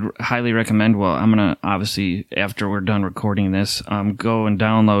I would highly recommend, I'm going to, obviously, after we're done recording this, go and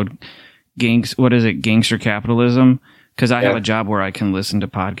download Gangster Capitalism, because I have a job where I can listen to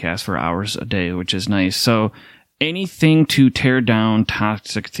podcasts for hours a day, which is nice. So anything to tear down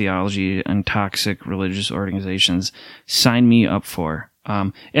toxic theology and toxic religious organizations, sign me up for.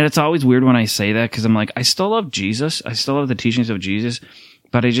 And it's always weird when I say that, because I'm like, I still love Jesus. I still love the teachings of Jesus,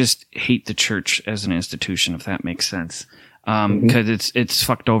 but I just hate the church as an institution, if that makes sense. Because it's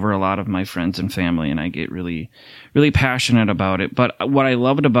fucked over a lot of my friends and family, and I get really, really passionate about it. But what I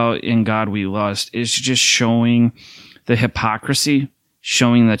loved about In God We Lust is just showing the hypocrisy,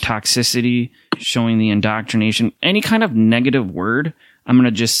 showing the toxicity, showing the indoctrination, any kind of negative word. I'm going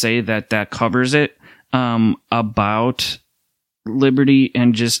to just say that covers it, about liberty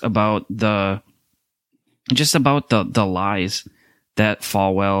and just about the lies that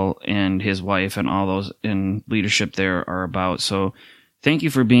Falwell and his wife and all those in leadership there are about. So thank you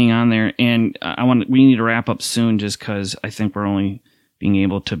for being on there. And we need to wrap up soon, just because I think we're only being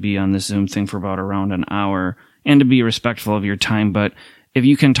able to be on this Zoom thing for about around an hour, and to be respectful of your time. But if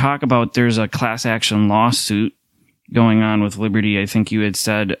you can talk about, there's a class action lawsuit going on with Liberty. I think you had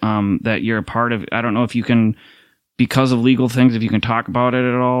said that you're a part of. I don't know if you can, because of legal things, if you can talk about it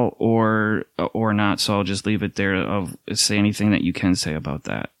at all or not. So I'll just leave it there. Say anything that you can say about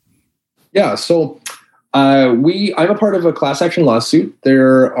that. Yeah. So I'm a part of a class action lawsuit.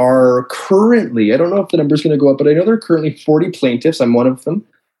 There are currently, I don't know if the number is going to go up, but I know there are currently 40 plaintiffs. I'm one of them,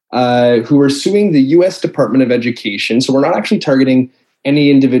 who are suing the U.S. Department of Education. So we're not actually targeting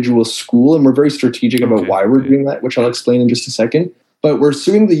any individual school, and we're very strategic about why we're doing that, which I'll explain in just a second. But we're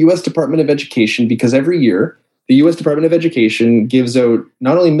suing the U.S. Department of Education because every year the U.S. Department of Education gives out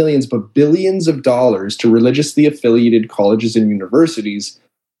not only millions, but billions of dollars to religiously affiliated colleges and universities.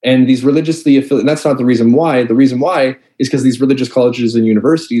 And these religiously affiliated, that's not the reason why. The reason why is because these religious colleges and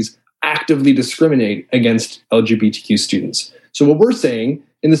universities actively discriminate against LGBTQ students. So what we're saying,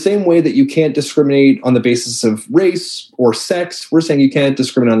 in the same way that you can't discriminate on the basis of race or sex, we're saying you can't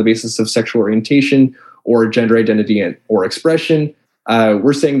discriminate on the basis of sexual orientation or gender identity or expression.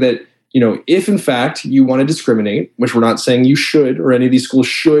 We're saying that, if in fact you want to discriminate, which we're not saying you should or any of these schools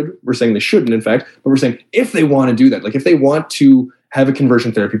should, we're saying they shouldn't, in fact, but we're saying if they want to do that, like if they want to have a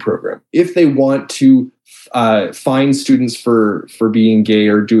conversion therapy program, if they want to fine students for being gay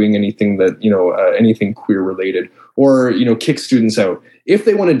or doing anything that, anything queer related, or, kick students out, if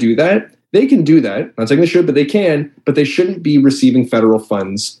they want to do that, they can do that. I'm not saying they should, but they can, but they shouldn't be receiving federal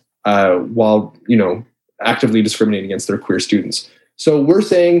funds while, actively discriminating against their queer students. So we're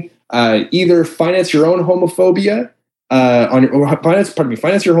saying either finance your own homophobia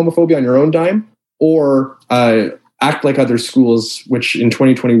finance your homophobia on your own dime, or act like other schools, which in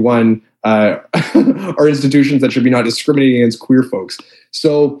 2021 are institutions that should be not discriminating against queer folks.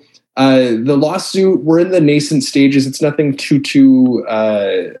 So the lawsuit, we're in the nascent stages. It's nothing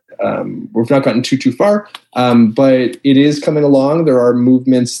we've not gotten too far, but it is coming along. There are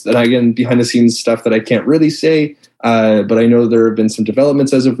movements that, again, behind the scenes stuff that I can't really say, but I know there have been some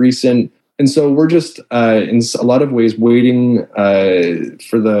developments as of recent. And so we're just in a lot of ways waiting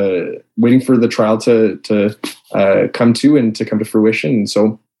for the trial to come to fruition. And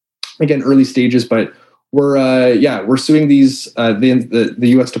so again, early stages, but we're suing the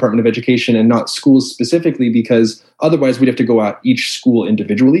U.S. Department of Education and not schools specifically, because otherwise we'd have to go at each school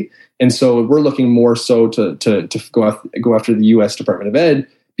individually. And so we're looking more so to go after the U.S. Department of Ed,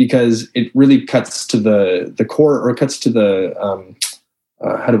 because it really cuts to the core, or it cuts to the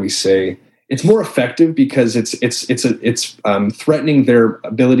how do we say? It's more effective because it's threatening their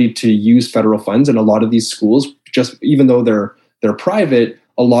ability to use federal funds. And a lot of these schools, just even though they're private,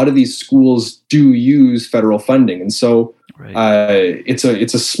 a lot of these schools do use federal funding. And so it's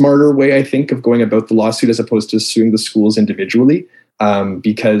a smarter way, I think, of going about the lawsuit as opposed to suing the schools individually,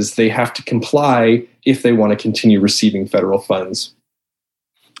 because they have to comply if they want to continue receiving federal funds.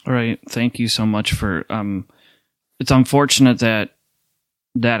 All right. Thank you so much for it's unfortunate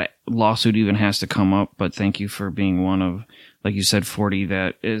that lawsuit even has to come up, but thank you for being one of, like you said, 40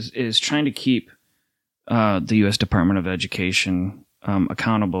 that is trying to keep the U.S. Department of Education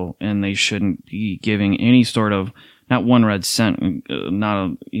accountable, and they shouldn't be giving any sort of, not one red cent,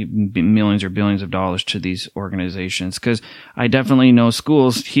 not millions or billions of dollars to these organizations. Because I definitely know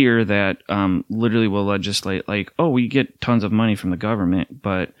schools here that literally will legislate like, oh, we get tons of money from the government,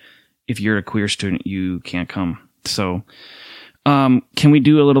 but if you're a queer student, you can't come. So can we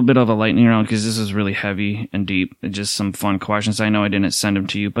do a little bit of a lightning round? Because this is really heavy and deep, and just some fun questions. I know I didn't send them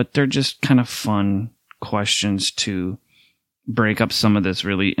to you, but they're just kind of fun questions to break up some of this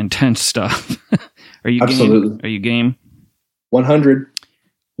really intense stuff. Are you Absolutely game? Are you game? 100.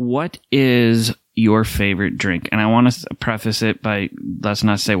 What is your favorite drink? And I want to preface it by, let's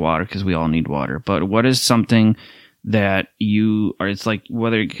not say water, because we all need water, but what is something that you are, it's like,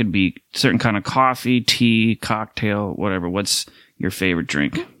 whether it could be certain kind of coffee, tea, cocktail, whatever. What's your favorite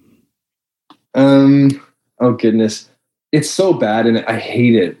drink? Oh goodness. It's so bad, and I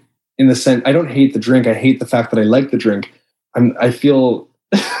hate it in the sense, I don't hate the drink. I hate the fact that I like the drink. I feel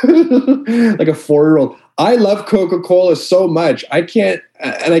like a 4-year-old. I love Coca-Cola so much. I can't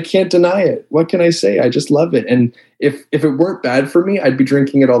deny it. What can I say? I just love it. And if it weren't bad for me, I'd be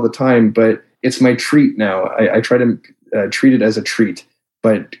drinking it all the time, but it's my treat now. I try to treat it as a treat.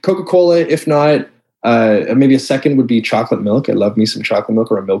 But Coca-Cola, if not, maybe a second would be chocolate milk. I love me some chocolate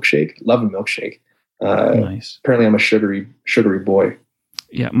milk, or a milkshake. Love a milkshake. Nice. Apparently I'm a sugary boy.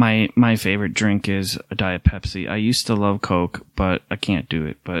 Yeah, my favorite drink is a Diet Pepsi. I used to love Coke, but I can't do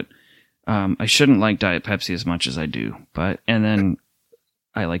it. But I shouldn't like Diet Pepsi as much as I do. And then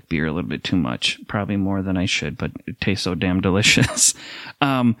I like beer a little bit too much, probably more than I should, but it tastes so damn delicious.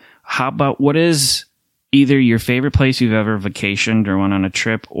 How about, what is either your favorite place you've ever vacationed or went on a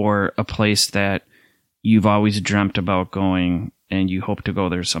trip, or a place that you've always dreamt about going and you hope to go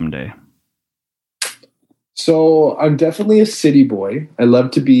there someday? So I'm definitely a city boy. I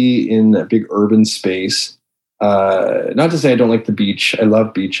love to be in a big urban space. Not to say I don't like the beach. I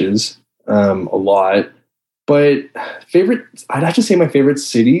love beaches a lot. But I'd have to say my favorite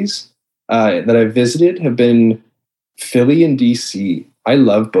cities that I've visited have been Philly and DC. I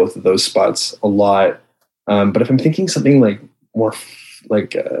love both of those spots a lot. But if I'm thinking something like more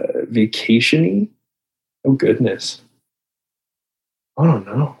vacation-y, oh goodness. I don't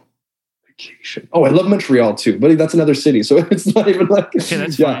know. Vacation. Oh, I love Montreal too, but that's another city, so it's not even like. Okay,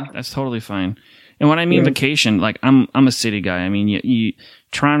 that's fine. That's totally fine. And when I mean vacation, like I'm a city guy. I mean,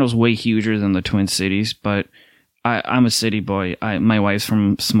 Toronto's way huger than the Twin Cities, but I'm a city boy. My wife's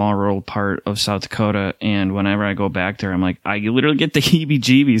from a small rural part of South Dakota, and whenever I go back there, I'm like, I literally get the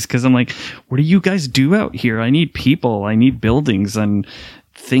heebie-jeebies, because I'm like, what do you guys do out here? I need people, I need buildings and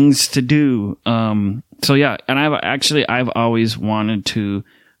things to do. So yeah, and I've always wanted to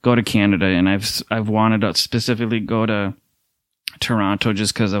go to Canada, and I've wanted to specifically go to Toronto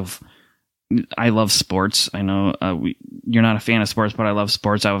just because I love sports. I know you're not a fan of sports, but I love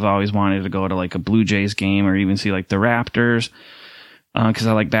sports. I've always wanted to go to like a Blue Jays game, or even see like the Raptors, because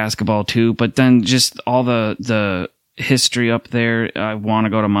I like basketball too. But then just all the history up there. I want to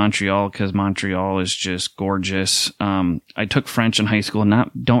go to Montreal because Montreal is just gorgeous. I took French in high school,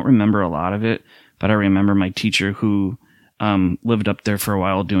 don't remember a lot of it, but I remember my teacher who lived up there for a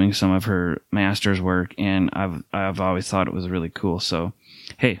while doing some of her master's work, and I've always thought it was really cool. So,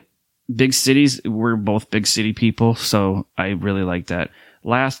 hey, big cities, we're both big city people, so I really like that.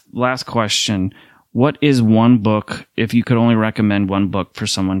 Last question. What is one book, if you could only recommend one book for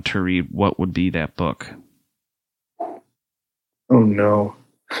someone to read, what would be that book? Oh no.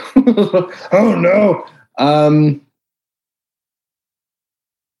 Oh no.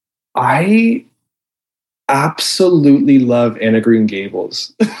 I absolutely love Anna Green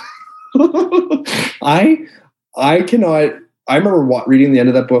Gables. I cannot. I remember reading the end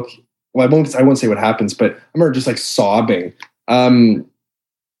of that book. Well, I won't say what happens, but I remember just like sobbing.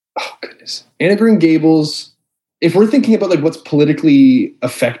 Oh goodness, Anna Green Gables. If we're thinking about like what's politically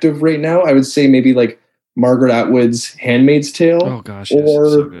effective right now, I would say maybe like Margaret Atwood's *Handmaid's Tale*. Oh gosh, yes, or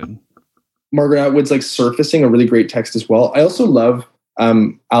so good. Margaret Atwood's like *Surfacing*, a really great text as well. I also love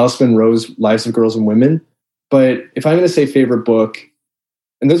Alice Munro's *Lives of Girls and Women*. But if I'm going to say favorite book,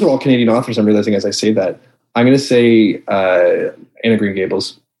 and those are all Canadian authors, I'm realizing as I say that, I'm going to say Anna Green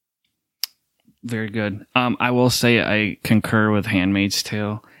Gables. Very good. I will say I concur with *Handmaid's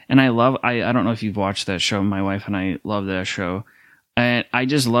Tale*. And I don't know if you've watched that show. My wife and I love that show. And I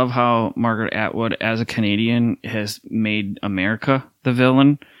just love how Margaret Atwood, as a Canadian, has made America the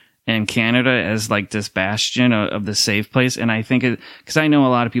villain and Canada as like this bastion of the safe place. And I think because I know a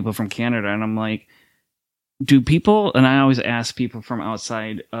lot of people from Canada, and I'm like, and I always ask people from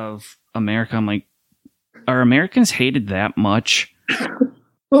outside of America, I'm like, are Americans hated that much?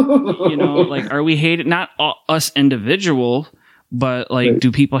 Like, are we hated? Not us individual, but like, right.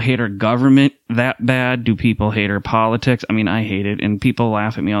 Do people hate our government that bad? Do people hate our politics? I mean, I hate it, and people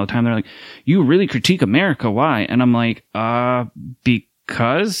laugh at me all the time. They're like, you really critique America. Why? And I'm like,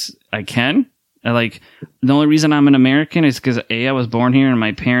 because I can. The only reason I'm an American is because I was born here and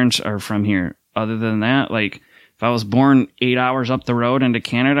my parents are from here. Other than that, like, if I was born 8 hours up the road into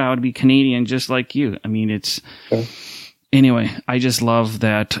Canada, I would be Canadian just like you. I mean, anyway, I just love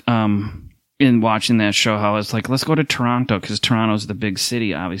that, in watching that show, how it's like, let's go to Toronto, because Toronto's the big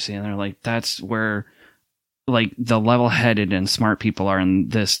city, obviously. And they're like, that's where, like, the level-headed and smart people are in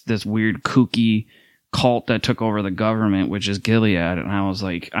this weird, kooky cult that took over the government, which is Gilead. And I was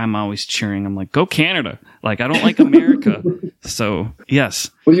like, I'm always cheering. I'm like, go Canada. Like, I don't like America. So, yes.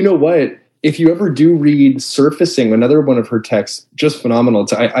 Well, you know what? If you ever do read Surfacing, another one of her texts, just phenomenal.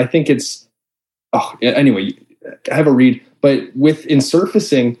 I think it's, anyway, have a read. But in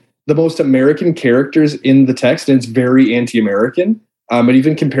Surfacing, the most American characters in the text, and it's very anti-American. It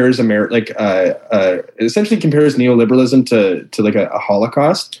even compares essentially compares neoliberalism to like a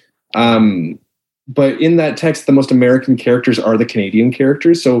Holocaust. But in that text, the most American characters are the Canadian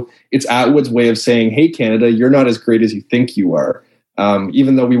characters. So it's Atwood's way of saying, hey, Canada, you're not as great as you think you are.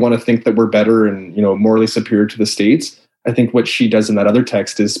 Even though we want to think that we're better and, morally superior to the States, I think what she does in that other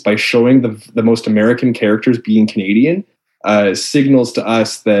text is by showing the most American characters being Canadian, signals to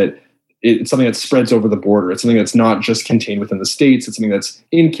us that it's something that spreads over the border. It's something that's not just contained within the States. It's something that's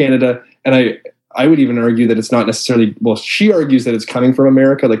in Canada. And I would even argue that it's not necessarily, well, she argues that it's coming from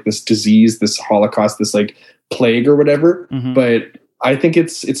America, like this disease, this Holocaust, this like plague or whatever. Mm-hmm. But I think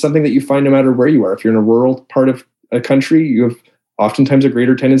it's something that you find no matter where you are. If you're in a rural part of a country, you have oftentimes a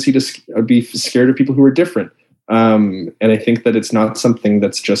greater tendency to be scared of people who are different. And I think that it's not something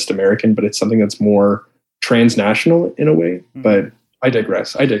that's just American, but it's something that's more transnational in a way. Mm-hmm. But I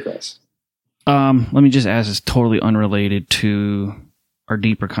digress. Let me just ask, it's totally unrelated to our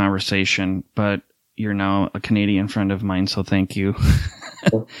deeper conversation, but you're now a Canadian friend of mine, so thank you.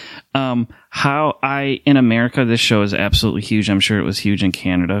 In America, this show is absolutely huge. I'm sure it was huge in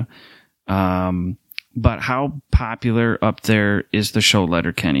Canada. But how popular up there is the show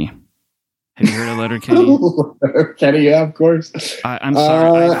Letterkenny? Have you heard of Letterkenny? Letterkenny, yeah, of course. I'm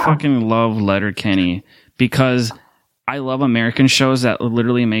sorry. I fucking love Letterkenny because I love American shows that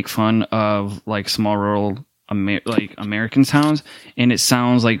literally make fun of like small rural American towns, and it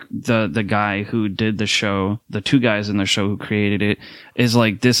sounds like the guy who did the show, the two guys in the show who created it, is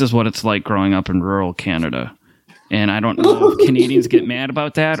like, this is what it's like growing up in rural Canada. And I don't know if Canadians get mad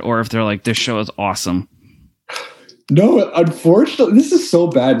about that or if they're like, this show is awesome. No, unfortunately, this is so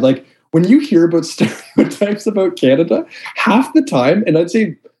bad. Like, when you hear about stereotypes about Canada, half the time, and I'd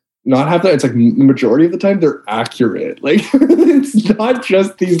say not half that, it's like majority of the time, they're accurate. Like, it's not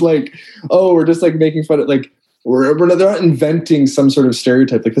just these like, oh, we're just like making fun of, like, they're not inventing some sort of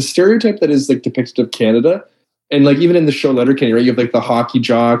stereotype. Like the stereotype that is like depicted of Canada, and like even in the show Letterkenny, right? You have like the hockey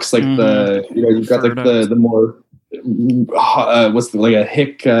jocks, like you've got like the more like a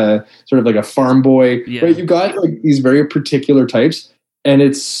hick, sort of like a farm boy, right? You got like these very particular types, and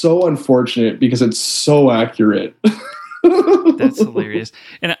it's so unfortunate because it's so accurate. That's hilarious.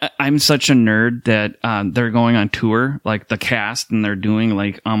 And I'm such a nerd that they're going on tour, like the cast, and they're doing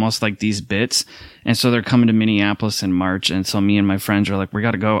like almost like these bits. And so they're coming to Minneapolis in March. And so me and my friends are like, we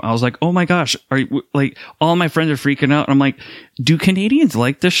got to go. I was like, oh my gosh. Are you, like, all my friends are freaking out. I'm like, do Canadians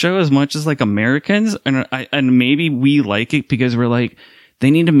like this show as much as like Americans? And maybe we like it because we're like,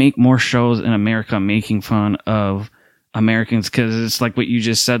 they need to make more shows in America making fun of Americans. Cause it's like what you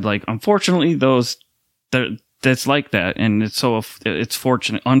just said. Like, unfortunately, that's like that, and it's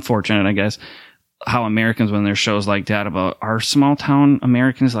unfortunate, I guess, how Americans, when there's shows like that about our small town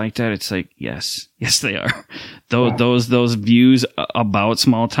Americans like that, it's like, yes, they are. Those views about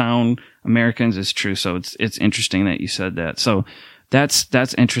small town Americans is true. So it's interesting that you said that. So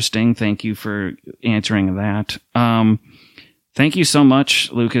that's interesting. Thank you for answering that. Thank you so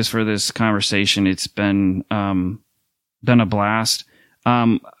much, Lucas, for this conversation. It's been a blast.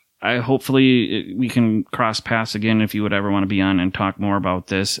 Hopefully we can cross paths again if you would ever want to be on and talk more about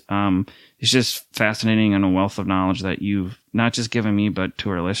this. It's just fascinating and a wealth of knowledge that you've not just given me, but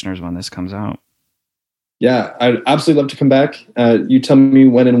to our listeners when this comes out. Yeah, I'd absolutely love to come back. You tell me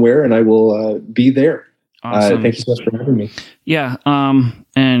when and where, and I will be there. Awesome. Thank you so much for having me. Yeah.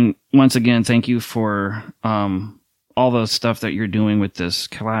 And once again, thank you for all the stuff that you're doing with this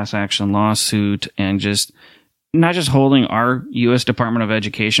class action lawsuit and just not just holding our U.S. Department of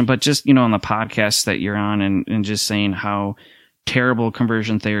Education, but just, on the podcasts that you're on and just saying how terrible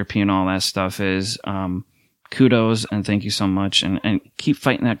conversion therapy and all that stuff is. Kudos and thank you so much. And keep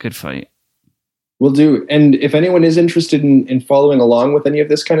fighting that good fight. Will do. And if anyone is interested in following along with any of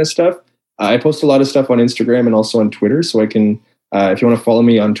this kind of stuff, I post a lot of stuff on Instagram and also on Twitter. So I can, if you want to follow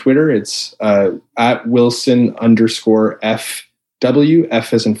me on Twitter, it's at Wilson_FW,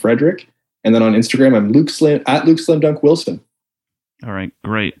 F as in Frederick. And then on Instagram, I'm at Luke Slam Dunk Wilson. All right,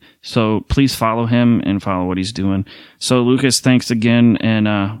 great. So please follow him and follow what he's doing. So Lucas, thanks again, and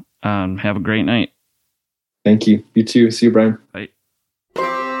have a great night. Thank you. You too. See you, Brian. Bye.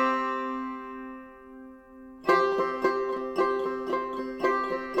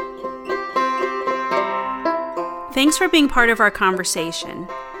 Thanks for being part of our conversation.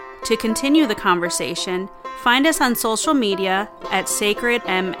 To continue the conversation, find us on social media at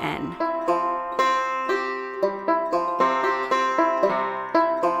SacredMN.